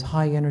 X-rays,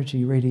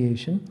 high-energy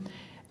radiation,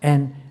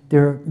 and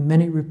there are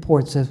many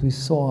reports, as we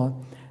saw,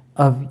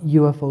 of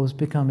UFOs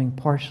becoming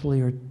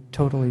partially or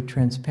totally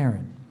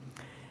transparent.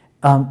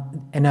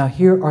 And now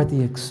here are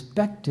the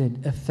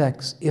expected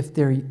effects if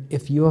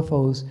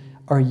UFOs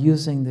are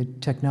using the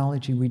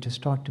technology we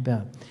just talked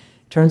about.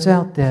 Turns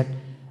out that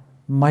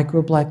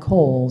micro black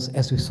holes,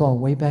 as we saw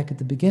way back at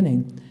the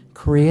beginning,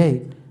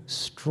 create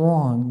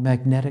strong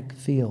magnetic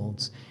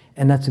fields.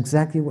 And that's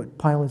exactly what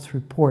pilots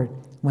report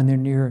when they're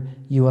near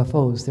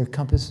UFOs. Their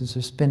compasses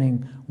are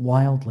spinning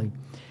wildly.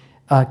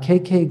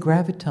 KK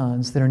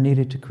gravitons that are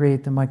needed to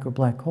create the micro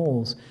black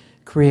holes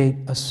create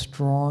a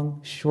strong,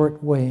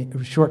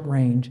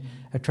 short-range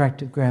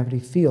attractive gravity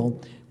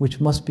field, which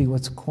must be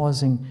what's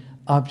causing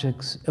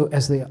objects,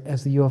 as the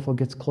UFO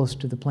gets close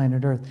to the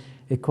planet Earth,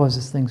 it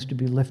causes things to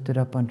be lifted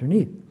up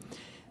underneath.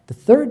 The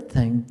third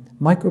thing,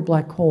 micro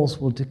black holes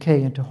will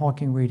decay into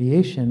Hawking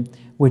radiation,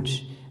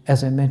 which,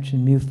 as I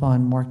mentioned,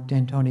 MUFON, Mark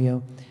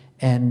D'Antonio,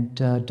 and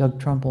Doug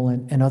Trumbull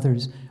and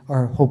others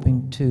are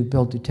hoping to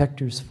build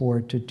detectors for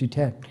to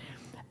detect.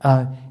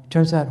 It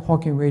turns out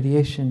Hawking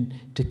radiation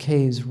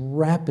decays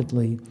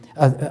rapidly.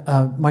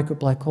 Micro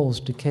black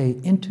holes decay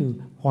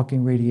into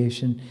Hawking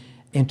radiation,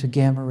 into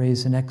gamma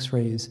rays and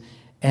X-rays.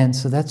 And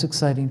so that's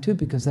exciting too,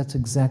 because that's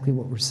exactly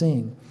what we're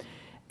seeing.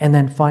 And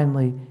then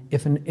finally,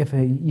 if a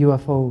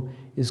UFO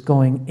is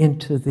going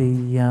into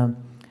the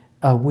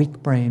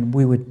weak brain,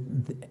 we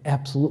would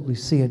absolutely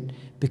see it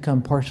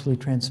become partially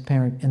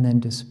transparent and then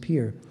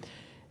disappear.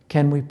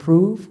 Can we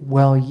prove?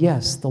 Well,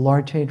 yes, the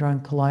Large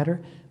Hadron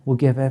Collider will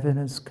give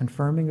evidence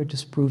confirming or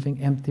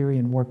disproving M theory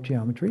and warp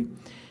geometry.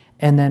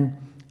 And then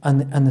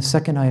on the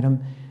second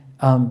item,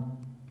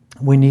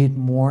 we need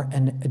more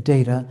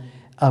data,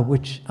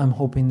 which I'm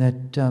hoping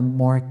that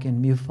Mark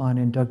and MUFON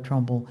and Doug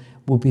Trumbull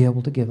will be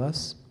able to give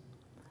us.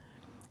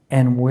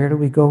 And where do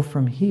we go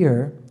from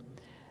here?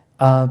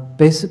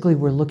 Basically,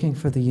 we're looking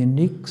for the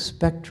unique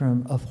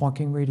spectrum of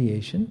Hawking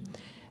radiation.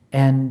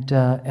 And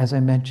as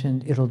I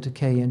mentioned, it'll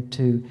decay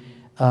into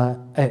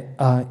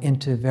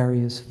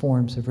various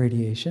forms of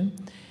radiation.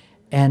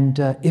 And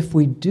if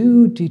we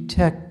do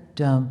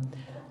detect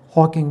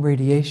Hawking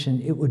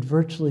radiation, it would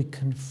virtually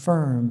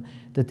confirm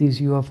that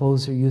these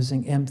UFOs are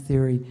using M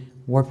theory,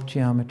 warp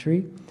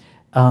geometry,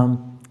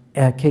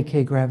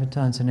 KK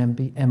gravitons,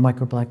 and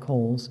micro black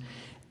holes.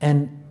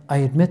 And I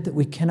admit that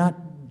we cannot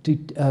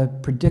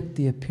predict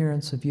the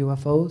appearance of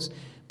UFOs,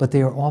 but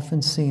they are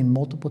often seen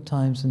multiple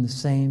times in the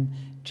same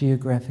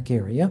geographic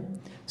area.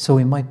 So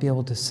we might be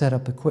able to set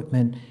up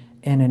equipment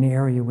in an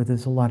area where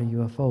there's a lot of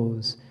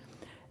UFOs.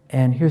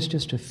 And here's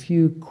just a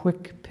few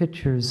quick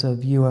pictures of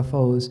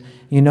UFOs.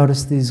 You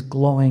notice these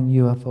glowing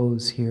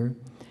UFOs here.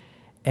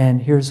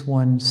 And here's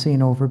one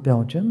seen over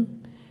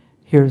Belgium.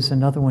 Here's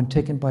another one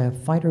taken by a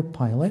fighter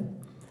pilot.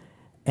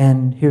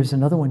 And here's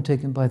another one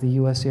taken by the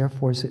US Air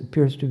Force. It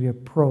appears to be a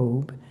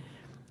probe.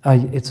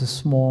 It's a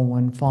small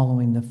one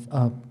following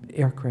the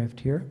aircraft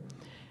here.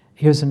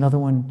 Here's another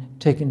one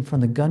taken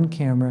from the gun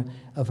camera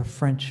of a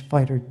French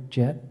fighter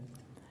jet.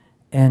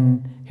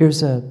 And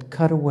here's a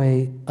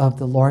cutaway of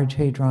the Large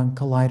Hadron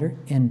Collider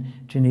in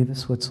Geneva,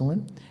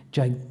 Switzerland.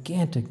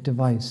 Gigantic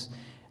device,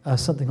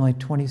 something like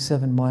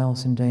 27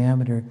 miles in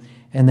diameter.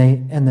 And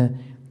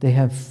they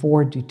have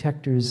 4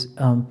 detectors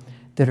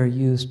that are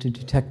used to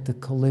detect the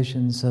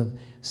collisions of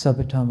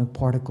subatomic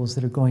particles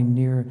that are going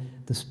near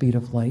the speed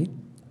of light.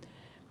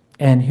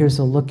 And here's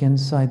a look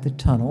inside the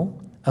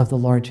tunnel of the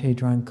Large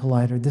Hadron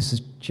Collider. This is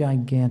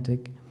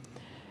gigantic.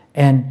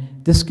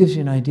 And this gives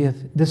you an idea.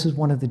 This is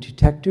one of the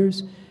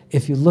detectors.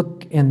 If you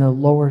look in the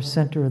lower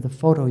center of the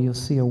photo, you'll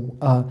see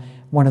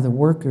one of the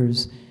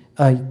workers.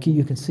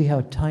 You can see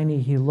how tiny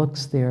he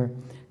looks there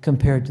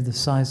compared to the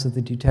size of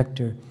the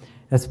detector.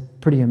 That's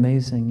pretty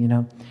amazing, you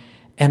know.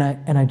 And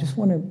I just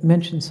want to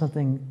mention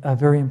something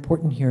very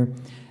important here.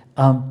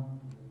 When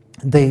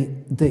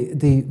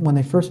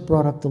they first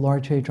brought up the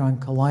Large Hadron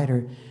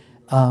Collider,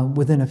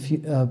 within a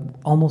few,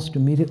 almost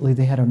immediately,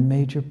 they had a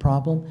major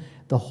problem.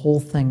 The whole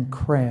thing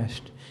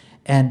crashed,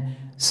 and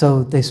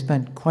so they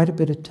spent quite a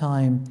bit of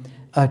time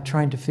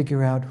trying to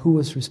figure out who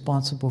was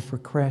responsible for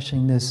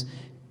crashing this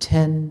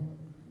 $10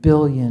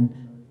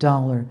 billion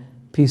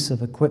piece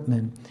of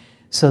equipment.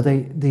 So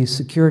the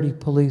security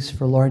police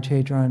for the Large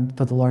Hadron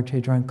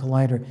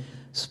Collider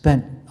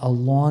spent a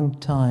long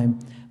time,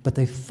 but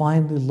they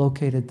finally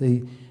located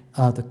the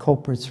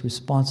culprits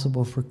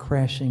responsible for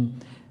crashing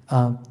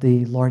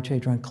the Large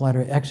Hadron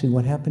Collider. Actually,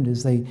 what happened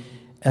is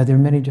there are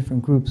many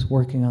different groups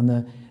working on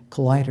the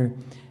collider,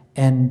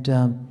 and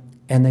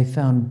they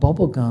found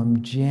bubble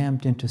gum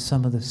jammed into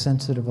some of the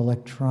sensitive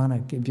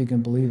electronic, if you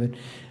can believe it.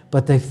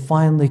 But they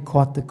finally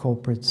caught the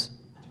culprits.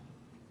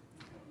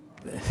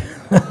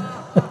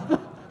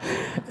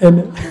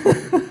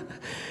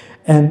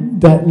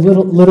 And that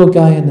little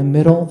guy in the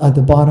middle, at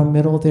the bottom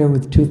middle there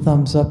with 2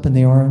 thumbs up in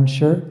the orange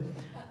shirt,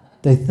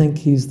 they think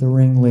he's the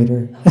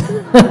ringleader.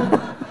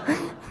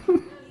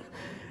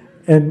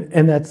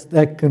 and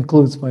that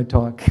concludes my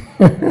talk.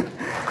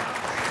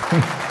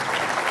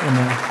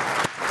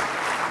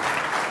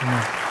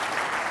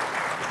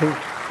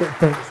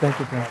 Thank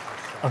you, Pat.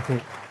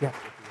 Okay, yeah.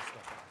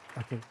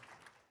 Okay.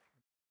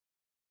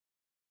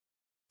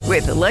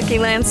 With the Lucky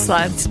Land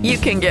Slots, you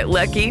can get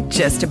lucky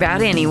just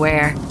about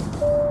anywhere.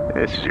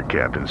 This is your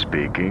captain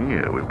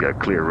speaking. We've got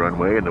clear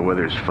runway and the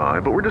weather's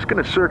fine, but we're just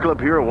going to circle up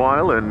here a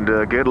while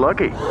and get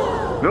lucky.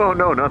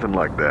 No, nothing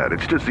like that.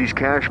 It's just these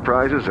cash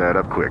prizes add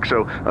up quick.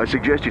 So I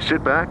suggest you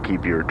sit back,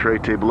 keep your tray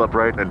table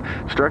upright, and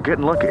start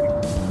getting lucky.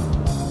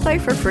 Play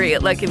for free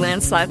at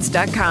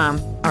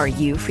LuckyLandSlots.com. Are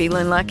you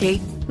feeling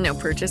lucky? No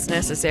purchase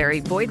necessary.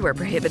 Void where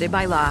prohibited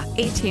by law.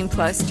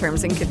 18+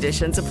 terms and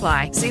conditions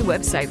apply. See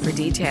website for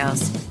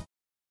details.